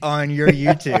up on your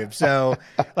YouTube. So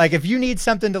like if you need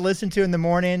something to listen to in the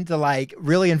morning to like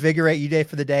really invigorate you day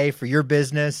for the day for your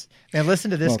business, man,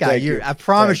 listen to this guy. I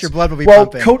promise your blood will be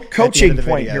pumping. Coaching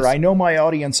point here. I know my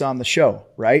audience on the show,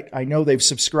 right? I know they've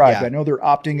subscribed. Yeah. I know they're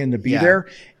opting in to be there.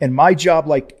 And my job,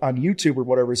 like on YouTube or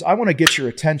whatever, is I want to get your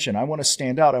attention. I want to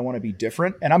stand out. I want to be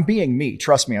different. And I'm being me.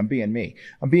 Trust me, I'm being me.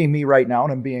 I'm being me right now,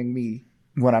 and I'm being me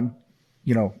when I'm,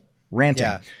 ranting.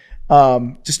 Yeah.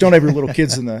 Just don't have your little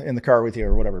kids in the car with you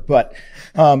or whatever. But,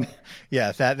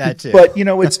 that too. But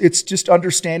it's just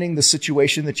understanding the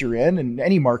situation that you're in, and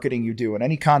any marketing you do and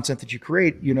any content that you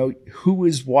create, who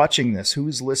is watching this? Who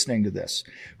is listening to this?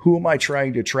 Who am I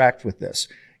trying to attract with this?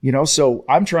 So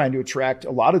I'm trying to attract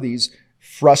a lot of these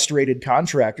frustrated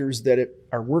contractors that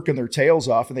are working their tails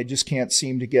off and they just can't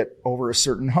seem to get over a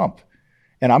certain hump.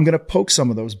 And I'm going to poke some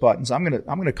of those buttons. I'm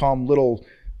going to call them little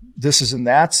thises and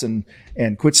that's and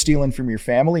quit stealing from your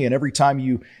family. And every time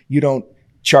you don't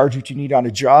charge what you need on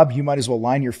a job, you might as well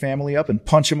line your family up and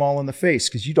punch them all in the face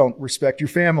because you don't respect your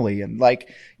family. And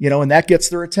and that gets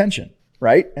their attention.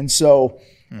 Right. And so,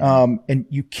 and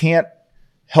you can't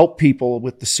help people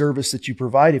with the service that you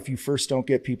provide if you first don't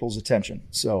get people's attention.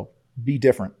 So be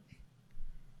different.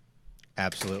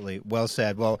 Absolutely. Well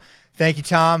said. Well, thank you,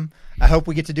 Tom. I hope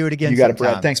we get to do it again. You got it,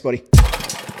 Brad. Thanks, buddy.